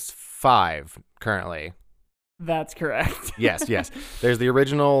 There's 5 currently. That's correct. Yes. There's the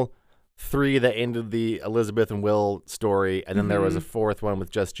original 3 that ended the Elizabeth and Will story, and then there was a 4th one with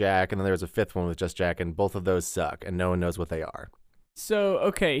just Jack, and then there was a 5th one with just Jack, and both of those suck, and no one knows what they are. So,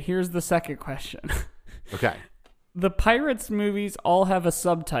 okay, here's the second question. Okay. The Pirates movies all have a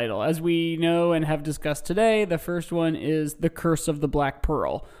subtitle. As we know and have discussed today, the first one is The Curse of the Black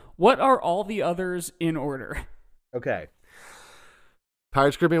Pearl. What are all the others in order? Okay.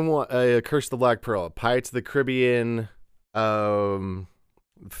 Pirates of the Caribbean 1, Curse of the Black Pearl. Pirates of the Caribbean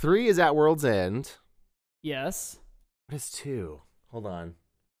 3 is At World's End. Yes. What is 2? Hold on.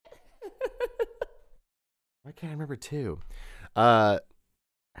 Why can't I remember 2? At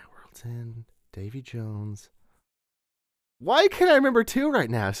World's End, Davy Jones. Why can't I remember 2 right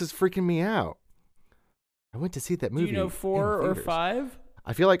now? This is freaking me out. I went to see that movie. Do you know 4 or 5?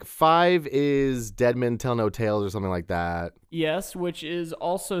 I feel like 5 is Dead Men Tell No Tales or something like that. Yes, which is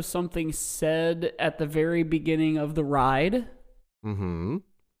also something said at the very beginning of the ride. Mm-hmm.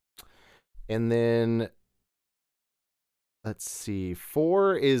 And then, let's see,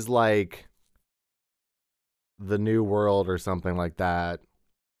 4 is like The New World or something like that.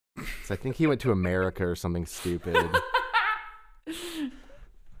 So I think he went to America or something stupid.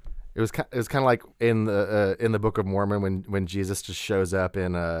 It was kind of like in the Book of Mormon when Jesus just shows up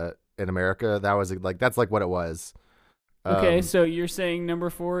in America. That was like that's like what it was. Okay, so you're saying number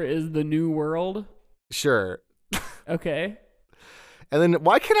 4 is The New World? Sure. Okay. And then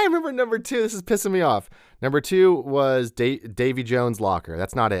why can't I remember number 2? This is pissing me off. Number 2 was Davy Jones' Locker.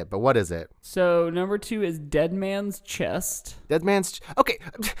 That's not it, but what is it? So number 2 is Dead Man's Chest. Dead Man's... Okay.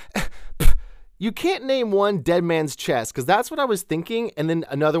 You can't name one Dead Man's Chest because that's what I was thinking, and then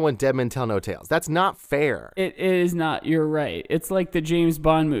another one Dead Men Tell No Tales. That's not fair. It is not. You're right. It's like the James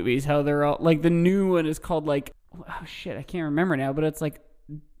Bond movies, how they're all like the new one is called like, oh shit, I can't remember now, but it's like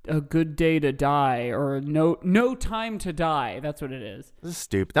A Good Day to Die or No Time to Die. That's what it is. This is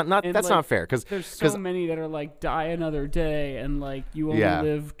stupid. That's like, not fair because there's so many that are like Die Another Day and like You Only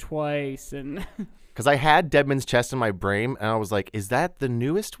Live Twice and. Because I had Dead Man's Chest in my brain, and I was like, is that the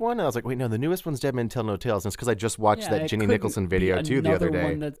newest one? And I was like, wait, no, the newest one's Dead Men Tell No Tales. And it's because I just watched that Jenny Nicholson video, too, the other day.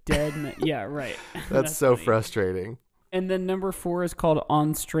 One that's dead. Yeah, right. That's so funny. Frustrating. And then number 4 is called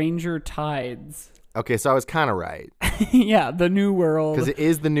On Stranger Tides. Okay, so I was kind of right. Yeah, the New World. Because it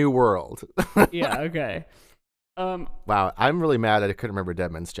is the New World. Yeah, okay. Wow, I'm really mad that I couldn't remember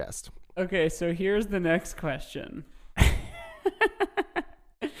Dead Man's Chest. Okay, so here's the next question.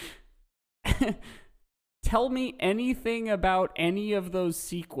 Tell me anything about any of those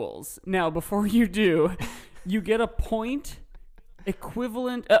sequels. Now, before you do, you get a point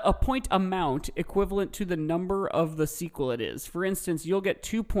amount equivalent to the number of the sequel it is. For instance, you'll get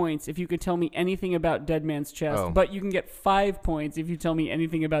 2 points if you could tell me anything about Dead Man's Chest, but you can get 5 points if you tell me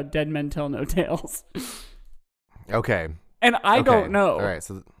anything about Dead Men Tell No Tales. Okay. And I don't know. All right,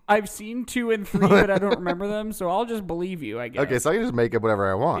 so I've seen 2 and 3, but I don't remember them, so I'll just believe you, I guess. Okay, so I can just make up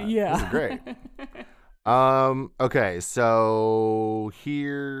whatever I want. Yeah. This is great. Okay, so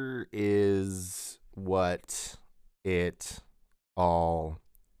here is what it all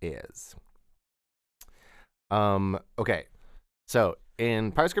is. Okay, so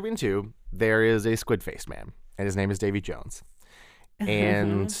in Pirates of the Caribbean 2, there is a squid-faced man, and his name is Davy Jones.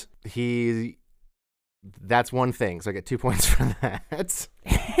 And that's one thing, so I get 2 points for that.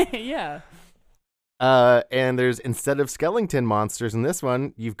 Yeah. And there's, instead of skeleton monsters in this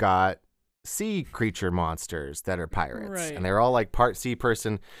one, you've got sea creature monsters that are pirates. Right. And they're all like part sea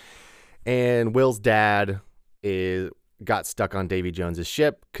person. And Will's dad got stuck on Davy Jones's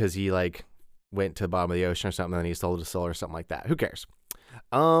ship because he like went to the bottom of the ocean or something, and he sold his soul or something like that. Who cares?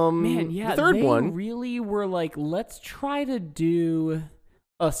 Man, yeah, the third they one really were like, let's try to do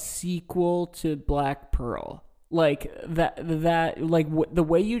a sequel to Black Pearl. Like that like the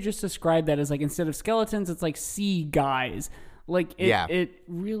way you just described that is like, instead of skeletons, it's like sea guys. Like it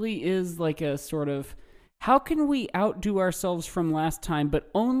really is like a sort of, how can we outdo ourselves from last time, but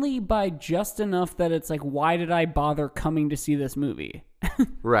only by just enough that it's like, why did I bother coming to see this movie?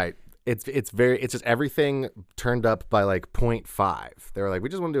 Right. It's just everything turned up by like 0.5. They were like, we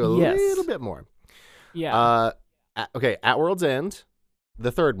just want to do a little bit more. Yeah. Okay, at World's End,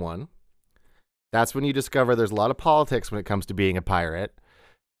 the third one, that's when you discover there's a lot of politics when it comes to being a pirate.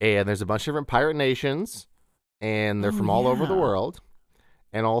 And there's a bunch of different pirate nations, and they're from all over the world.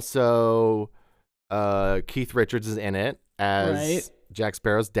 And also Keith Richards is in it as Jack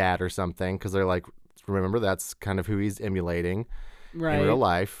Sparrow's dad or something, because they're like, remember, that's kind of who he's emulating in real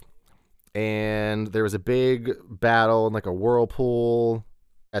life. And there was a big battle in like a whirlpool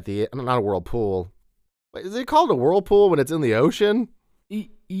at the not a whirlpool. Wait, is it called a whirlpool when it's in the ocean?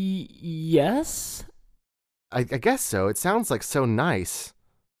 Yes. I guess so. It sounds like so nice.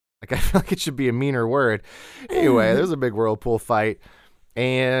 Like, I feel like it should be a meaner word. Anyway, there's a big whirlpool fight.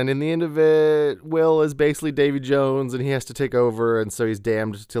 And in the end of it, Will is basically Davy Jones, and he has to take over. And so he's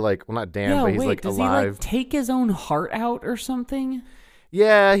damned to like, well, not damned, but he's like does alive. He like take his own heart out or something?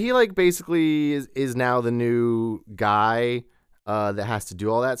 Yeah, he like basically is now the new guy that has to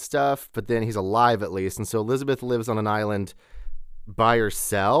do all that stuff. But then he's alive at least. And so Elizabeth lives on an island by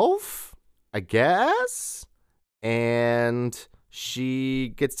herself, I guess. And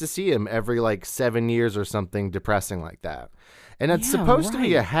she gets to see him every like 7 years or something depressing like that. And it's supposed to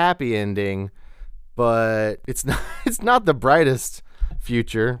be a happy ending, but it's not the brightest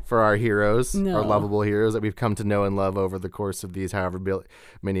future for our heroes, our lovable heroes that we've come to know and love over the course of these however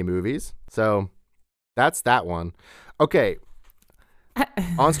many movies. So that's that one. Okay.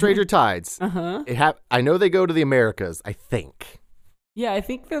 On Stranger Tides. I know they go to the Americas, I think. Yeah, I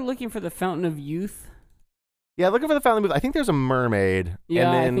think they're looking for the Fountain of Youth. Yeah, looking for the Fountain of Youth. I think there's a mermaid.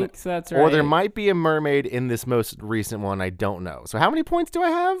 Yeah, and then, I think so, that's right. Or there might be a mermaid in this most recent one. I don't know. So how many points do I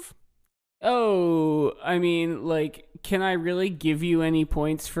have? Oh, I mean, like, can I really give you any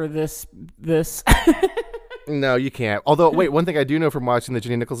points for this? No, you can't. Although, wait, one thing I do know from watching the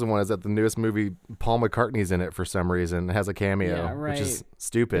Jenny Nicholson one is that the newest movie, Paul McCartney's in it for some reason. It has a cameo, which is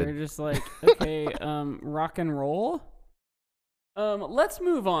stupid. They're just like, okay, rock and roll. Let's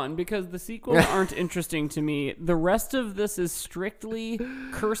move on because the sequels aren't interesting to me. The rest of this is strictly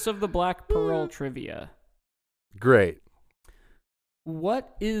Curse of the Black Pearl trivia. Great.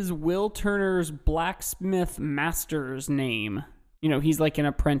 What is Will Turner's blacksmith master's name? he's like an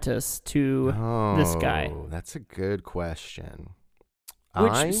apprentice to this guy. Oh, that's a good question.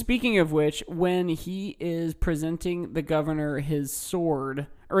 Which, speaking of which, when he is presenting the governor his sword,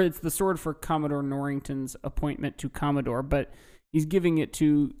 or it's the sword for Commodore Norrington's appointment to Commodore, but he's giving it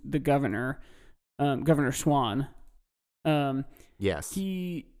to the governor, Governor Swan. Yes.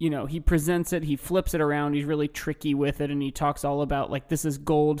 He presents it, he flips it around, he's really tricky with it, and he talks all about, like, this is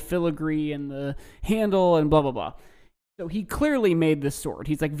gold filigree and the handle and blah, blah, blah. So he clearly made this sword.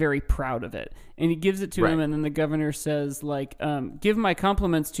 He's like very proud of it. And he gives it to him, and then the governor says, like, give my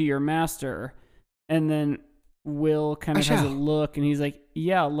compliments to your master. And then Will kind of has a look, and he's like,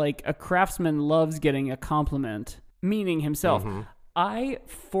 yeah, like a craftsman loves getting a compliment, meaning himself. Mm-hmm. I,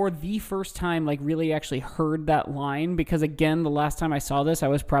 for the first time, like really actually heard that line because, again, the last time I saw this, I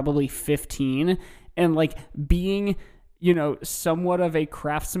was probably 15. And like being... somewhat of a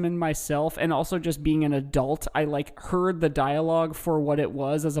craftsman myself, and also just being an adult, I like heard the dialogue for what it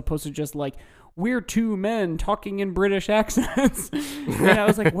was, as opposed to just like, we're two men talking in British accents. And I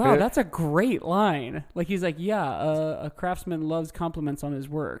was like, wow, that's a great line. Like, he's like, yeah, a craftsman loves compliments on his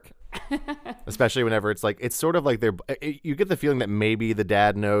work. Especially whenever it's like, it's sort of like you get the feeling that maybe the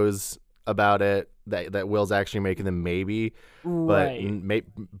dad knows about it, that Will's actually making them, maybe, right.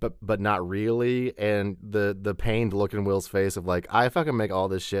 but not really, and the pained look in Will's face of like, I fucking make all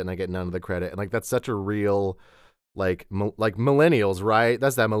this shit and I get none of the credit, and like that's such a real like millennials, right?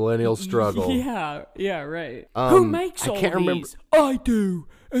 That's that millennial struggle. Yeah, right. Who makes all I can't these? remember. I do,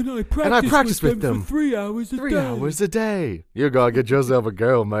 and I practice with them for 3 hours a day. 3 hours a day. You gotta get yourself a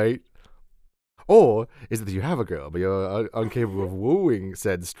girl, mate. Or is it that you have a girl, but you're incapable of wooing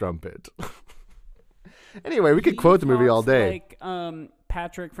said strumpet? Anyway, we could quote the movie all day. Like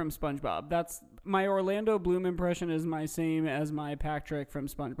Patrick from SpongeBob. That's my Orlando Bloom impression is my same as my Patrick from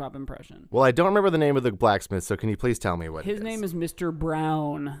SpongeBob impression. Well, I don't remember the name of the blacksmith, so can you please tell me what his name is? Mr.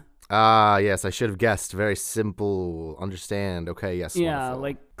 Brown. Ah, yes, I should have guessed. Very simple. Understand. Okay, yes. Yeah, wonderful.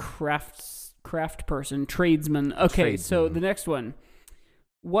 like craft person, tradesman. Okay, so the next one.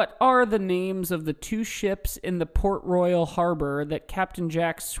 What are the names of the two ships in the Port Royal Harbor that Captain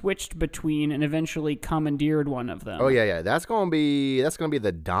Jack switched between and eventually commandeered one of them? Oh yeah. That's gonna be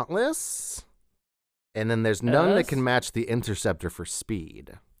the Dauntless, and then there's none that can match the Interceptor for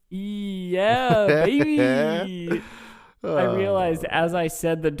speed. Yeah, baby. I realized as I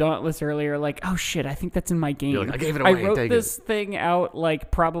said the Dauntless earlier, like, oh shit, I think that's in my game. You're like, I gave it away. I wrote this thing out like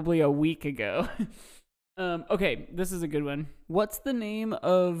probably a week ago. Okay, this is a good one. What's the name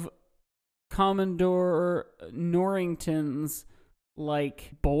of Commodore Norrington's,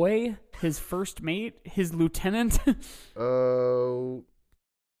 like, boy? His first mate? His lieutenant? Oh,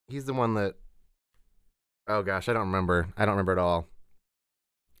 he's the one that... Oh, gosh, I don't remember. I don't remember at all.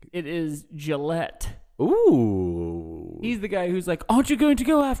 It is Gillette. Ooh. He's the guy who's like, aren't you going to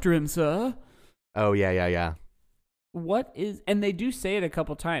go after him, sir? Oh, yeah. What is, and they do say it a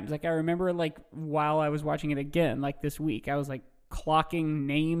couple times. Like, I remember, like, while I was watching it again, like this week, I was like clocking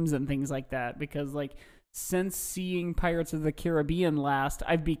names and things like that because, like, since seeing Pirates of the Caribbean last,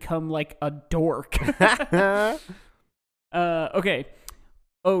 I've become like a dork. Okay.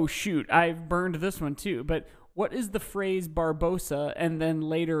 Oh, shoot. I've burned this one too. But what is the phrase Barbossa and then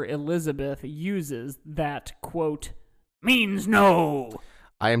later Elizabeth uses that, quote, means no?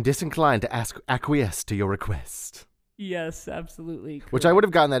 I am disinclined to acquiesce to your request. Yes, absolutely. Correct. Which I would have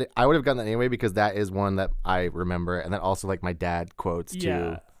gotten that. I would have gotten that anyway because that is one that I remember, and then also like my dad quotes too.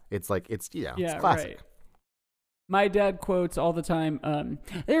 Yeah. It's like it's classic. Right. My dad quotes all the time.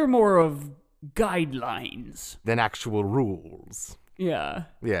 They're more of guidelines than actual rules. Yeah.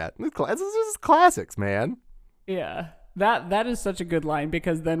 Yeah. This is classics, man. Yeah. That is such a good line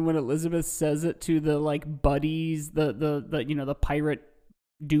because then when Elizabeth says it to the like buddies, the you know, the pirate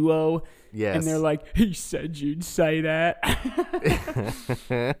duo, yes, and they're like, he said you'd say that.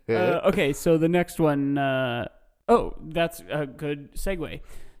 Okay, so the next one, that's a good segue.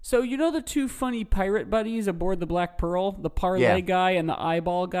 So you know the two funny pirate buddies aboard the Black Pearl, the parlay guy and the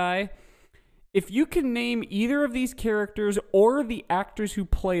eyeball guy? If you can name either of these characters or the actors who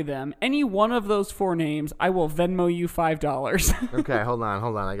play them, any one of those four names, I will Venmo you $5. Okay, hold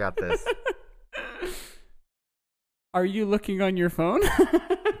on, I got this. Are you looking on your phone?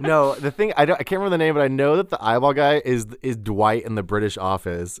 No, the thing I can't remember the name, but I know that the eyeball guy is Dwight in the British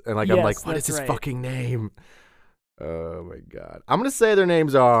Office, and like I'm like, what is his fucking name? Oh my god! I'm gonna say their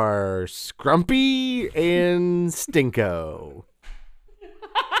names are Scrumpy and Stinko.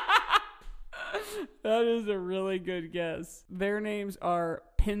 That is a really good guess. Their names are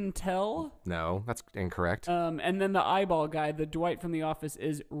Pintel. No, that's incorrect. And then the eyeball guy, the Dwight from The Office,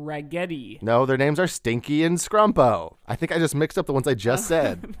 is Raggedy. No, their names are Stinky and Scrumpo. I think I just mixed up the ones I just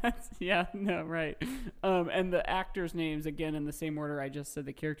said. Right. And the actors' names, again, in the same order I just said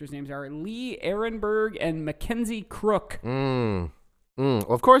the characters' names, are Lee Ehrenberg and Mackenzie Crook. Well,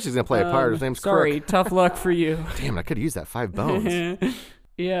 of course he's going to play a part. His name's Sorry, Crook. tough luck for you. Damn, I could use that 5 bones.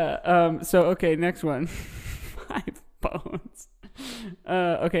 Yeah. So, okay, next one. 5 bones.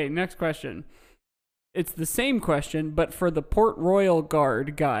 Okay, next question. It's the same question, but for the Port Royal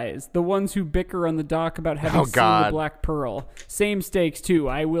Guard guys, the ones who bicker on the dock about having seen the Black Pearl. Same stakes too.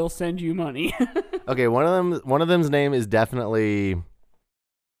 I will send you money. Okay, one of them's name is definitely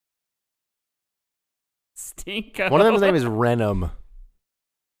Stinko. One of them's name is Renum,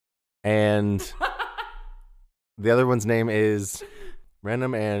 and the other one's name is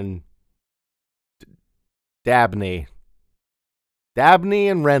Renum and Dabney. Dabney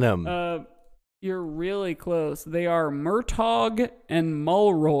and Renum. You're really close. They are Murtaugh and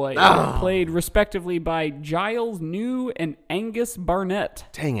Mulroy, played respectively by Giles New and Angus Barnett.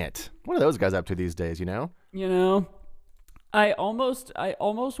 Dang it. What are those guys up to these days, you know? You know, I almost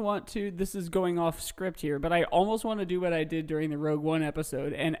want to, this is going off script here, but I almost want to do what I did during the Rogue One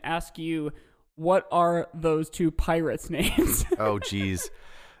episode and ask you, what are those 2 pirates' names? Oh, jeez.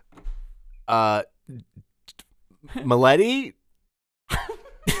 Maletti?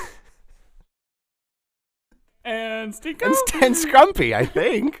 And Stinko? And Scrumpy, I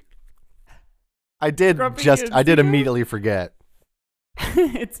think. I did immediately forget.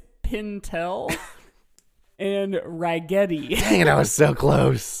 It's Pintel and Raggedy. Dang it, I was so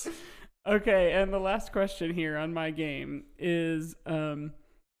close. Okay, and the last question here on my game is, and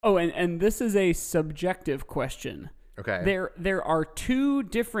this is a subjective question. Okay. There are 2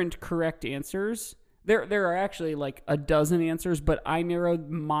 different correct answers. There are actually like a dozen answers, but I narrowed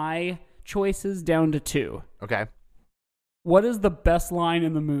my choices down to 2. Okay. What is the best line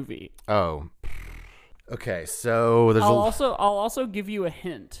in the movie? Oh. Okay, so there's I'll also give you a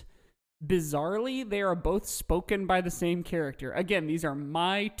hint. Bizarrely, they are both spoken by the same character. Again, these are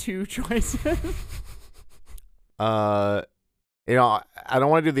my 2 choices. I don't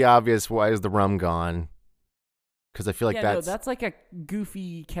want to do the obvious, why is the rum gone? Because I feel like that's like a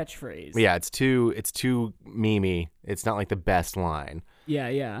goofy catchphrase. Yeah, it's too memey. It's not like the best line.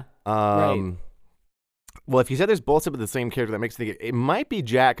 Yeah. Right. Well, if you said there's both of the same character, that makes me think it might be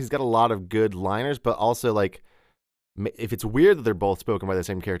Jack, because he's got a lot of good liners, but also, like, if it's weird that they're both spoken by the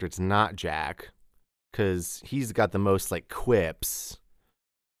same character, it's not Jack, because he's got the most, like, quips.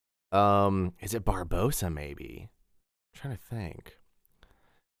 Is it Barbossa, maybe? I'm trying to think.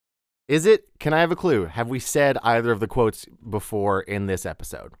 Is it? Can I have a clue? Have we said either of the quotes before in this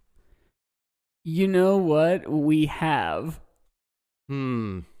episode? You know what? We have.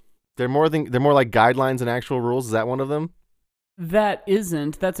 They're more like guidelines and actual rules. Is that one of them? That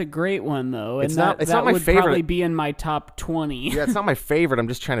isn't. That's a great one though. It's and not my would favorite. Probably be in my top 20. Yeah, it's not my favorite. I'm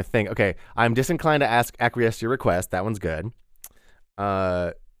just trying to think. Okay, I'm disinclined to acquiesce to your request. That one's good.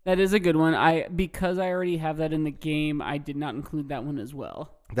 That is a good one. Because I already have that in the game, I did not include that one as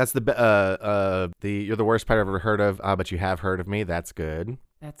well. That's you're the worst pirate I've ever heard of, but you have heard of me. That's good.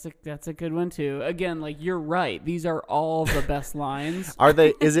 That's a good one too. Again, like, you're right. These are all the best lines. Are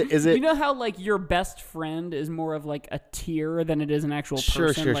they? Is it? You know how, like, your best friend is more of like a tier than it is an actual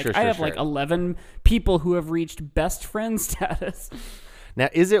person? Sure. I have like 11 people who have reached best friend status. Now,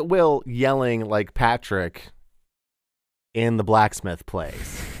 is it Will yelling like Patrick in the blacksmith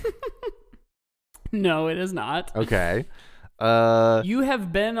place? No, it is not. Okay. You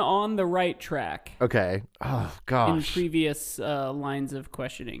have been on the right track. Okay. Oh, gosh. In previous lines of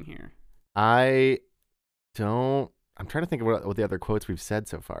questioning here. I'm trying to think of what the other quotes we've said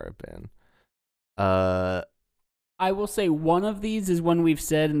so far have been. I will say one of these is one we've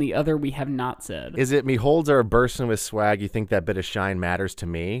said and the other we have not said. Is it, me holds are bursting with swag, you think that bit of shine matters to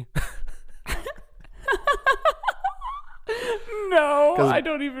me? No, I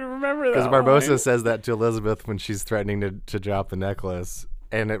don't even remember that. Because Barbossa says that to Elizabeth when she's threatening to drop the necklace,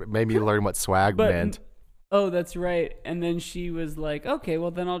 and it made me learn what swag meant. Oh, that's right. And then she was like, "Okay,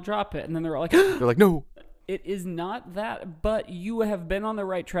 well then I'll drop it." And then they're like, "They're like, no." It is not that, but you have been on the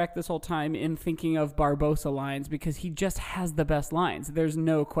right track this whole time in thinking of Barbossa lines because he just has the best lines. There's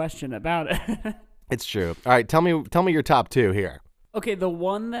no question about it. It's true. All right, tell me your top 2 here. Okay, the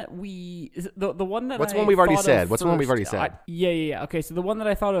one that the one that What's the one we've already said? What's the one we've already said? Yeah. Okay, so the one that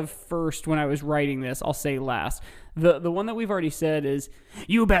I thought of first when I was writing this, I'll say last. The one that we've already said is,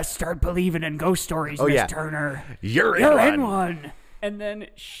 "You best start believing in ghost stories, Miss Turner. You're in one." And then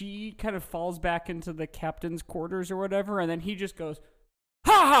she kind of falls back into the captain's quarters or whatever, and then he just goes,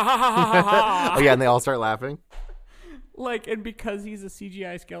 "Ha ha ha ha ha ha. Oh yeah, and they all start laughing. Like, and because he's a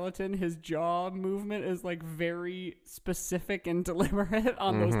CGI skeleton, his jaw movement is like very specific and deliberate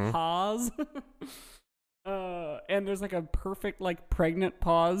on those haws. And there's like a perfect like pregnant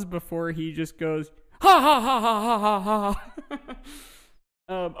pause before he just goes ha ha ha ha ha ha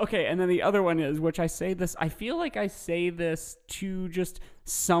ha. Okay, and then the other one is, which I feel like I say this to just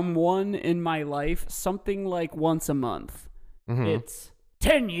someone in my life, something like once a month. It's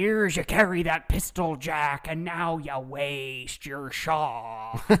 10 years you carry that pistol, Jack, and now you waste your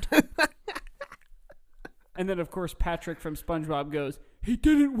shot. And then, of course, Patrick from SpongeBob goes, he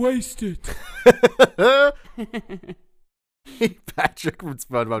didn't waste it. Patrick from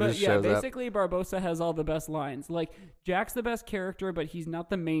SpongeBob just shows up. Basically, Barbossa has all the best lines. Like, Jack's the best character, but he's not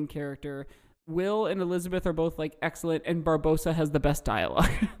the main character. Will and Elizabeth are both, like, excellent, and Barbossa has the best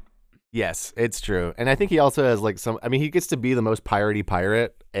dialogue. Yes, it's true. And I think he also has, like, he gets to be the most piratey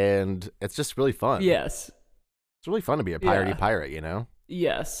pirate, and it's just really fun. Yes. It's really fun to be a piratey pirate, you know?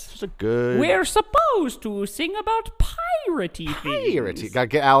 Yes. It's just a good... We're supposed to sing about piratey things. Gotta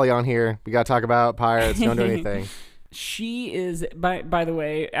get Allie on here. We gotta talk about pirates. Don't do anything. She is, by the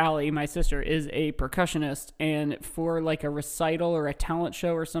way, Allie, my sister, is a percussionist, and for like a recital or a talent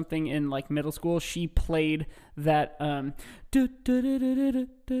show or something in like middle school, she played that Yes.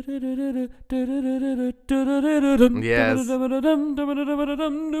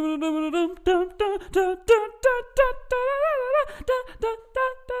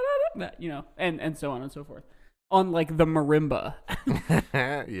 You know, and so on and so forth. On like the marimba.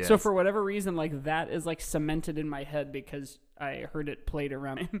 Yes. So for whatever reason, like that is like cemented in my head because I heard it played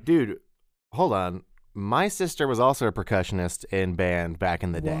around. Dude, hold on. My sister was also a percussionist in band back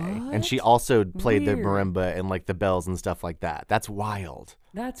in the day. And she also played the marimba and like the bells and stuff like that. That's wild.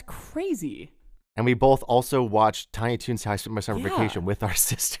 That's crazy. And we both also watched Tiny Toons How I Spent My Summer Vacation with our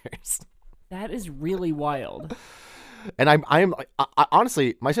sisters. That is really wild. And I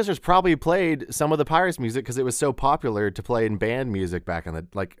honestly, my sisters probably played some of the Pirates music because it was so popular to play in band music back in the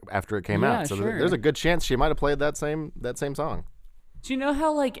after it came out. So there's a good chance she might have played that same song. Do you know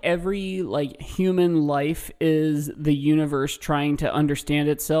how like every like human life is the universe trying to understand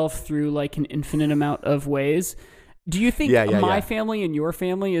itself through like an infinite amount of ways? Do you think my family and your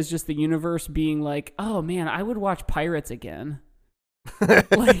family is just the universe being like, oh man, I would watch Pirates again?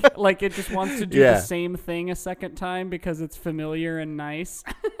 like it just wants to do the same thing a second time because it's familiar and nice.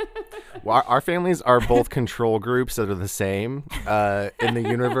 Well, our families are both control groups that are the same in the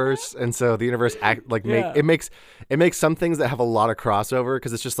universe, and so the universe makes some things that have a lot of crossover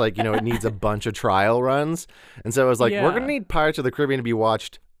because it's just like, you know, it needs a bunch of trial runs, and so it was like we're gonna need Pirates of the Caribbean to be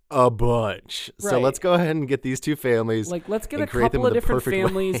watched a bunch. So let's go ahead and get these two families. Like, let's get a couple of different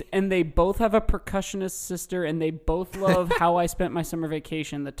families, and they both have a percussionist sister, and they both love How I Spent My Summer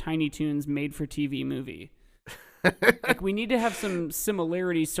Vacation, the Tiny Toons made-for-TV movie. Like, we need to have some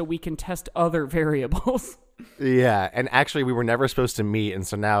similarities so we can test other variables. Yeah, and actually, we were never supposed to meet, and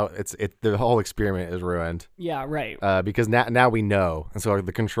so now the whole experiment is ruined. Yeah, right. Because now we know, and so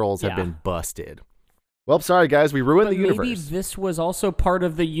the controls have been busted. Well, sorry guys, we ruined the universe. Maybe this was also part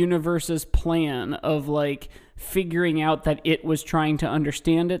of the universe's plan of like figuring out that it was trying to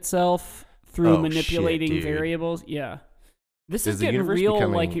understand itself through manipulating variables. Yeah. This is getting real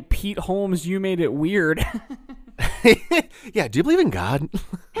like Pete Holmes, You Made It Weird. Yeah, do you believe in God?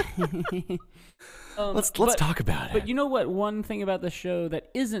 Let's talk about it. But you know what? One thing about the show that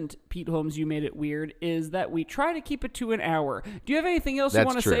isn't Pete Holmes, You Made It Weird is that we try to keep it to an hour. Do you have anything else you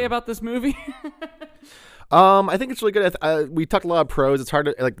want to say about this movie? I think it's really good. We talked a lot of pros. It's hard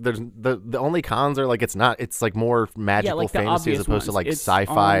to like. There's the only cons are like it's like more magical fantasy as opposed to like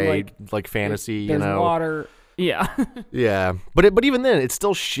sci-fi like fantasy. There's water. Yeah. Yeah, but even then, it's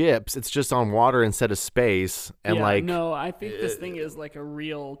still ships. It's just on water instead of space. And no, I think this thing is like a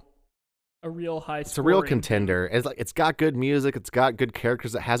real high. It's a real contender. It's got good music. It's got good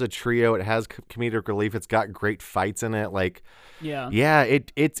characters. It has a trio. It has comedic relief. It's got great fights in it. Like, yeah.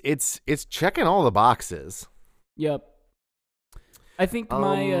 It's checking all the boxes. Yep. I think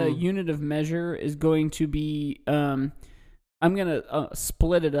my unit of measure is going to be. I'm gonna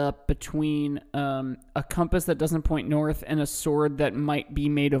split it up between a compass that doesn't point north and a sword that might be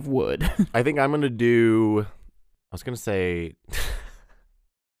made of wood. I think I'm gonna do. I was gonna say.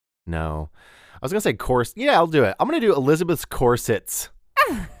 No. I was going to say corset. Yeah, I'll do it. I'm going to do Elizabeth's corsets.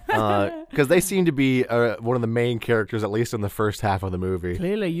 Because they seem to be one of the main characters, at least in the first half of the movie.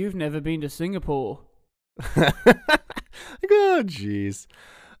 Clearly, you've never been to Singapore. Oh, jeez.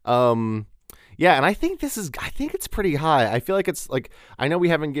 Yeah, and I think it's pretty high. I feel like it's like, I know we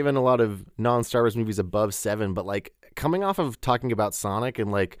haven't given a lot of non-Star Wars movies above 7, but like, coming off of talking about Sonic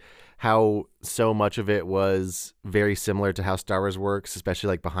and like how so much of it was very similar to how Star Wars works, especially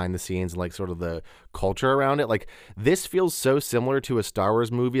like behind the scenes and like sort of the culture around it. Like this feels so similar to a Star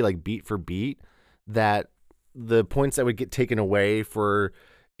Wars movie, like beat for beat, that the points that would get taken away for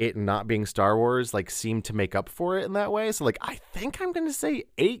it not being Star Wars like seem to make up for it in that way. So like I think I'm gonna say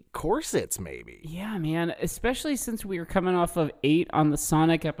 8 corsets maybe. Yeah, man. Especially since we were coming off of 8 on the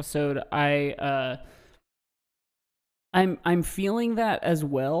Sonic episode, I'm feeling that as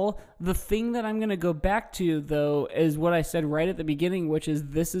well. The thing that I'm going to go back to, though, is what I said right at the beginning, which is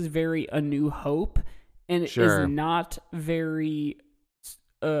this is very A New Hope, and it is not very,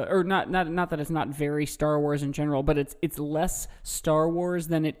 or not that it's not very Star Wars in general, but it's less Star Wars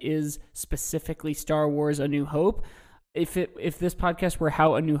than it is specifically Star Wars A New Hope. If this podcast were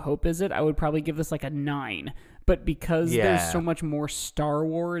How A New Hope Is It, I would probably give this like a 9. But because there's so much more Star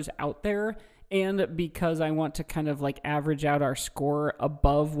Wars out there, and because I want to kind of like average out our score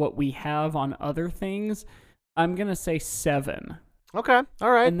above what we have on other things, I'm going to say 7. Okay.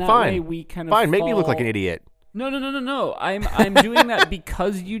 All right. And that fine. way we kind of Fine. Make me look like an idiot. No. I'm doing that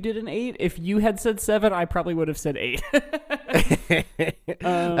because you did an 8. If you had said 7, I probably would have said 8.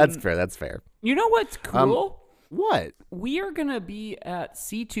 That's fair. You know what's cool? What? We are going to be at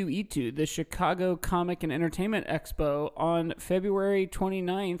C2E2, the Chicago Comic and Entertainment Expo, on February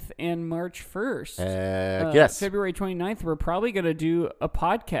 29th and March 1st. Yes. February 29th, we're probably going to do a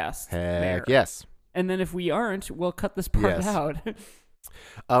podcast there. Yes. And then if we aren't, we'll cut this part out.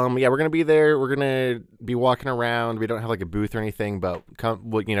 Yeah, we're going to be there. We're going to be walking around. We don't have like a booth or anything, but if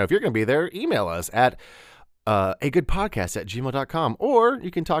you're going to be there, email us at agoodpodcast@gmail.com, or you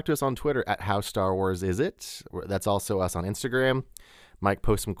can talk to us on Twitter at How Star Wars Is It. That's also us on Instagram. Mike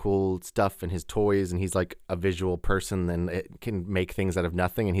posts some cool stuff and his toys, and he's like a visual person and it can make things out of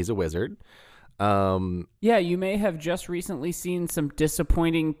nothing, and he's a wizard. Yeah, you may have just recently seen some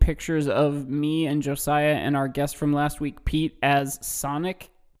disappointing pictures of me and Josiah and our guest from last week, Pete, as Sonic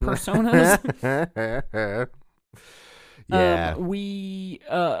personas. Yeah.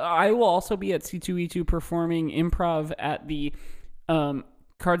 I will also be at C2E2 performing improv at the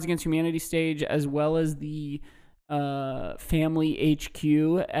Cards Against Humanity stage, as well as the Family HQ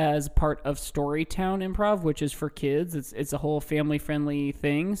as part of Storytown Improv, which is for kids. It's a whole family friendly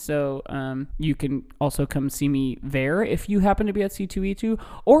thing. So you can also come see me there if you happen to be at C2E2,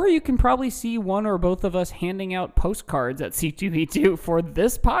 or you can probably see one or both of us handing out postcards at C2E2 for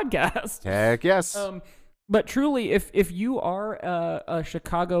this podcast. Heck yes. But truly, if you are a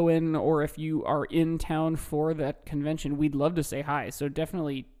Chicagoan, or if you are in town for that convention, we'd love to say hi. So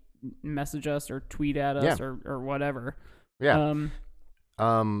definitely message us or tweet at us or whatever. Yeah.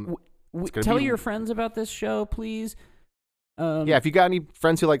 Tell your friends about this show, please. Yeah, if you got any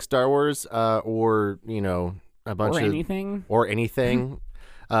friends who like Star Wars, or a bunch of anything.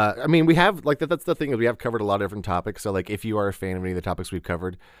 I mean, we have that's the thing, is we have covered a lot of different topics. So like, if you are a fan of any of the topics we've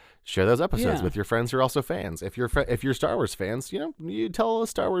covered, share those episodes with your friends who are also fans. If you're Star Wars fans, you tell a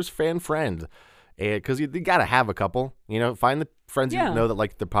Star Wars fan friend, because you gotta have a couple. Find the friends you know that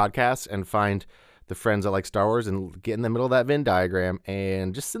like the podcast, and find the friends that like Star Wars, and get in the middle of that Venn diagram,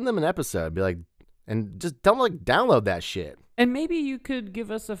 and just send them an episode. Be like, and just tell them download that shit. And maybe you could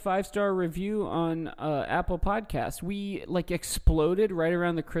give us a 5-star review on Apple Podcasts. We exploded right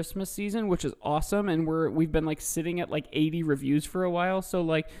around the Christmas season, which is awesome, and we've been sitting at 80 reviews for a while.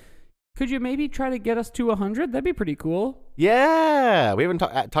 So could you maybe try to get us to 100? That'd be pretty cool. Yeah, we haven't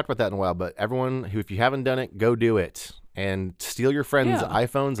talked about that in a while, but everyone who, if you haven't done it, go do it, and steal your friends'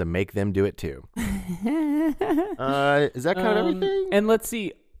 iPhones and make them do it too. Is that kind of everything? And let's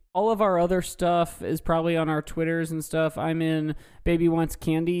see. All of our other stuff is probably on our Twitters and stuff. I'm in Baby Wants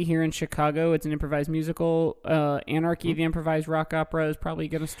Candy here in Chicago. It's an improvised musical. Anarchy, the improvised rock opera, is probably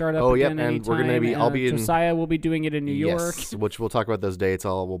going to start up again anytime. And we're going to be. I'll be in. Josiah will be doing it in New York. Yes, which we'll talk about those dates.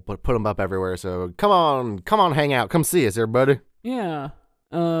 We'll put them up everywhere. So come on, hang out, come see us, everybody. Yeah.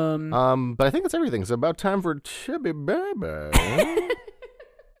 But I think that's everything. So about time for Chibi Baby.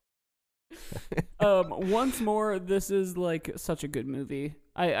 Once more, this is such a good movie.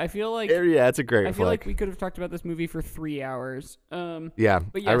 I feel like it's a great. I feel like we could have talked about this movie for 3 hours. But yes,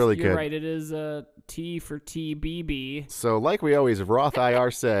 I really you're could. right. It is T for TBB. So like we always, Roth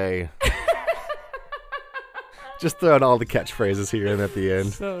IR say. Just throwing all the catchphrases here and at the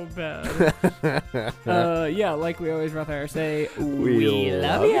end. So bad. Like we always, Roth IR say, we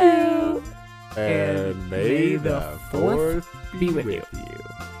love you. And may the fourth be with you.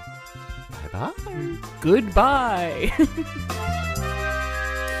 Bye. Goodbye.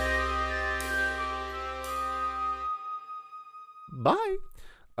 Bye.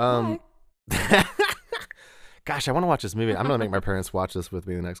 Bye. Gosh, I want to watch this movie. I'm gonna make my parents watch this with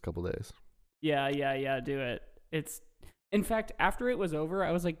me the next couple days. Yeah, do it. It's in fact, after it was over,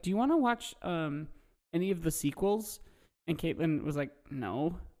 I was like, "Do you want to watch any of the sequels?" And Caitlin was like,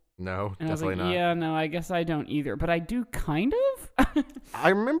 "No." No, And I was definitely like, not. "Yeah, no, I guess I don't either, but I do kind of." I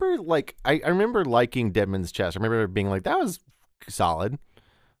remember I remember liking Dead Man's Chest. I remember being like, that was solid.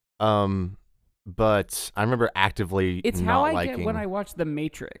 But I remember actively It's not how I liking. get when I watch The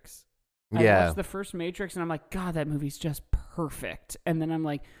Matrix. I Yeah. watched the first Matrix and I'm like, God, that movie's just perfect. And then I'm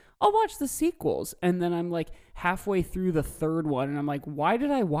like, I'll watch the sequels. And then I'm like halfway through the third one and I'm like, why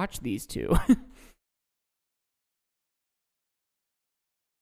did I watch these two?